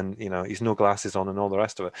eyes, and he's no glasses on and all the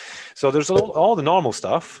rest of it. So there's all the normal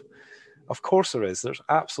stuff. Of course there is. There's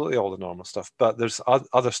absolutely all the normal stuff, but there's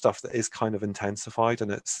other stuff that is kind of intensified,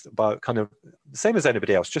 and it's about kind of the same as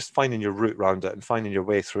anybody else, just finding your route around it and finding your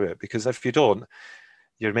way through it. Because if you don't,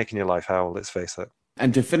 you're making your life hell, let's face it.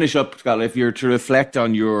 And to finish up, Scott, if you're to reflect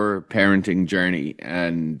on your parenting journey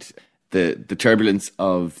and the turbulence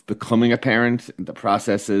of becoming a parent, the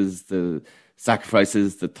processes, the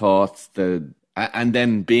sacrifices, the thoughts, and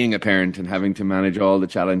then being a parent and having to manage all the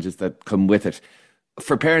challenges that come with it.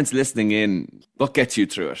 For parents listening in, what gets you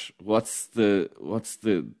through it? What's the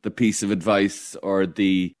piece of advice or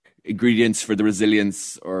the ingredients for the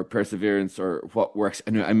resilience or perseverance, or what works?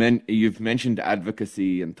 And you've mentioned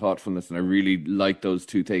advocacy and thoughtfulness, and I really like those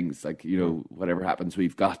two things. Like, whatever happens,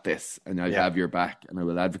 we've got this, and I have your back, and I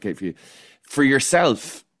will advocate for you. For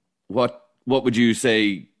yourself, what would you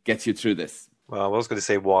say gets you through this? Well, I was going to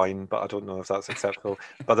say wine, but I don't know if that's acceptable.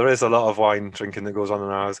 But there is a lot of wine drinking that goes on in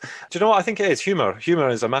our house. Do you know what I think it is? Humor. Humor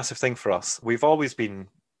is a massive thing for us. We've always been,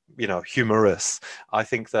 humorous. I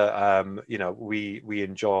think that, we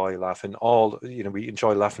enjoy laughing. We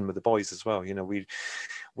enjoy laughing with the boys as well.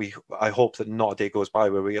 I hope that not a day goes by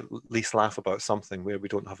where we at least laugh about something, where we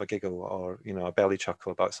don't have a giggle or, a belly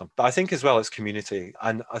chuckle about something. But I think as well it's community.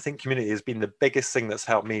 And I think community has been the biggest thing that's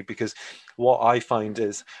helped me, because what I find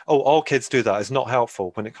is, all kids do that is not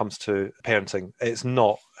helpful when it comes to parenting. It's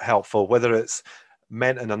not helpful, whether it's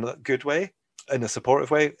meant in a good way, in a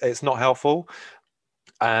supportive way, it's not helpful.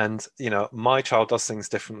 And, my child does things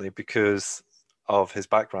differently because of his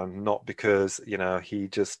background, not because he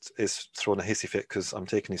just is throwing a hissy fit because I'm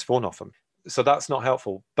taking his phone off him. So that's not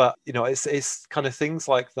helpful. But it's kind of things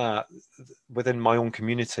like that within my own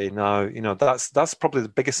community now. That's probably the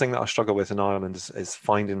biggest thing that I struggle with in Ireland is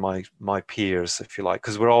finding my peers, if you like,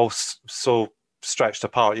 because we're all so stretched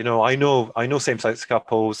apart. I know same-sex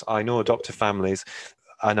couples, I know adoptive families,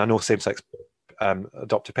 and I know same-sex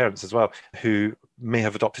adopted parents as well, who may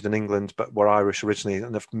have adopted in England but were Irish originally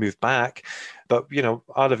and have moved back. But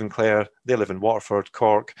I live in Clare, they live in Waterford,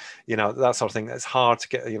 Cork, that sort of thing. It's hard to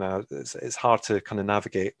get, it's hard to kind of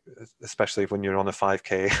navigate, especially when you're on a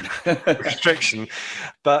 5K restriction.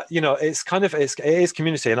 But it is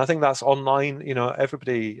community, and I think that's online.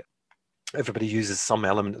 Everybody uses some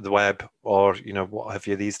element of the web, or what have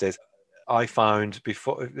you these days. I found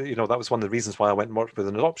before, that was one of the reasons why I went and worked with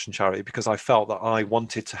an adoption charity, because I felt that I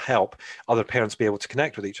wanted to help other parents be able to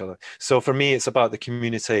connect with each other. So for me, it's about the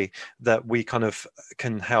community that we kind of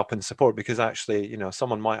can help and support, because actually,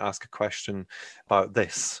 someone might ask a question about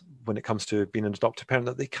this when it comes to being an adoptive parent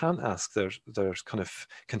that they can't ask their kind of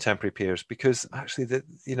contemporary peers, because actually,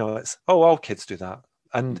 it's, all kids do that.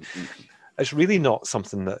 And it's really not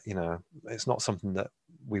something that, it's not something that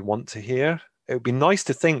we want to hear. It would be nice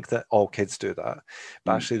to think that all kids do that,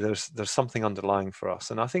 but actually there's something underlying for us.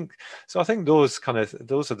 And I think those are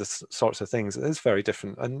the sorts of things. It is very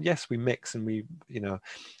different. And yes, we mix, and we,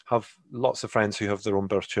 have lots of friends who have their own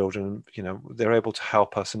birth children, they're able to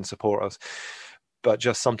help us and support us. But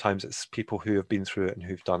just sometimes it's people who have been through it and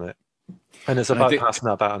who've done it. And it's about passing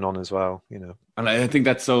that baton on as well, And I think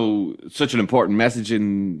that's such an important message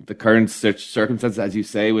in the current circumstances, as you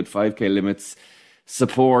say, with 5K limits: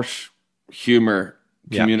 support, humor,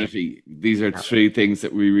 community. These are three things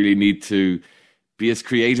that we really need to be as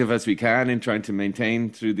creative as we can in trying to maintain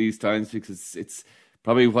through these times, because it's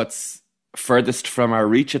probably what's furthest from our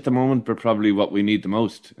reach at the moment, but probably what we need the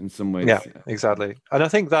most in some ways. Yeah, exactly. And I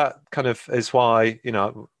think that kind of is why,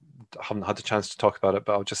 I haven't had the chance to talk about it,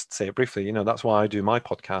 but I'll just say it briefly. That's why I do my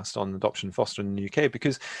podcast on adoption and fostering in the UK,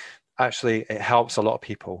 because actually it helps a lot of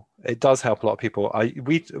people. It does help a lot of people.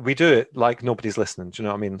 We do it like nobody's listening. Do you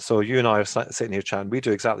know what I mean? So you and I are sitting here chatting. We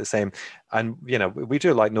do exactly the same, and we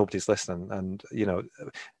do it like nobody's listening. And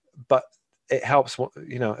but it helps.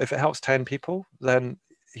 If it helps 10 people, then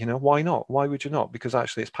why not? Why would you not? Because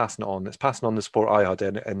actually, it's passing it on. It's passing on the support I had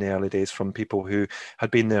in the early days from people who had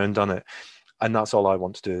been there and done it. And that's all I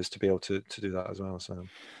want to do, is to be able to do that as well. So,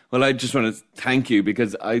 well, I just want to thank you,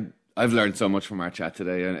 because I've learned so much from our chat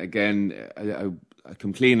today. And again, I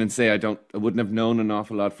come clean and say I wouldn't have known an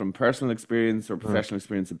awful lot from personal experience or professional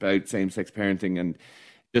experience about same-sex parenting, and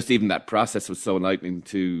just even that process was so enlightening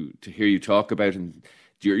to hear you talk about, and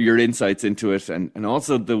your insights into it, and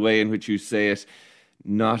also the way in which you say it,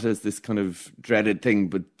 not as this kind of dreaded thing,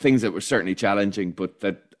 but things that were certainly challenging, but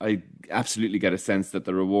that I absolutely get a sense that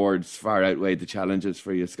the rewards far outweigh the challenges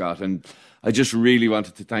for you, Scott. And I just really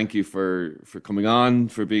wanted to thank you for coming on,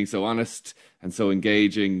 for being so honest, and so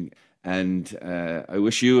engaging. And I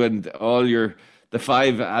wish you and all the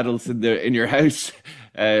 5 adults in your house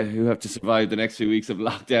who have to survive the next few weeks of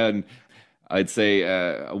lockdown, I'd say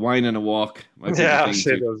a wine and a walk might be the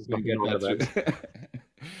thing to get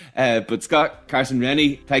that. But Scott Carson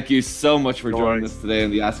Rennie, thank you so much for joining us today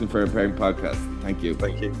on the Asking for a Parent podcast. Thank you.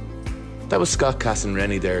 Thank you. That was Scott Carson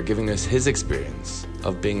Rennie there, giving us his experience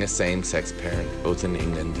of being a same-sex parent, both in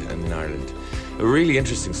England and in Ireland. A really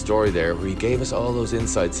interesting story there, where he gave us all those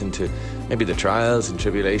insights into maybe the trials and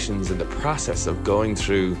tribulations and the process of going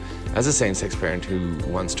through as a same-sex parent who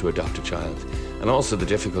wants to adopt a child, and also the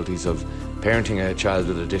difficulties of parenting a child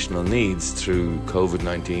with additional needs through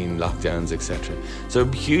COVID-19, lockdowns, etc. So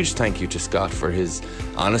a huge thank you to Scott for his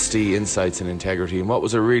honesty, insights and integrity, and what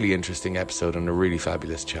was a really interesting episode and a really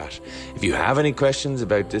fabulous chat. If you have any questions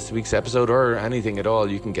about this week's episode or anything at all,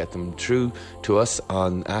 you can get them through to us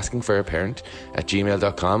on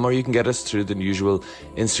askingforaparent@gmail.com, or you can get us through the usual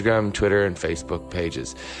Instagram, Twitter and Facebook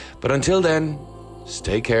pages. But until then,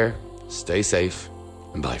 stay safe,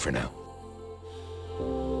 and bye for now.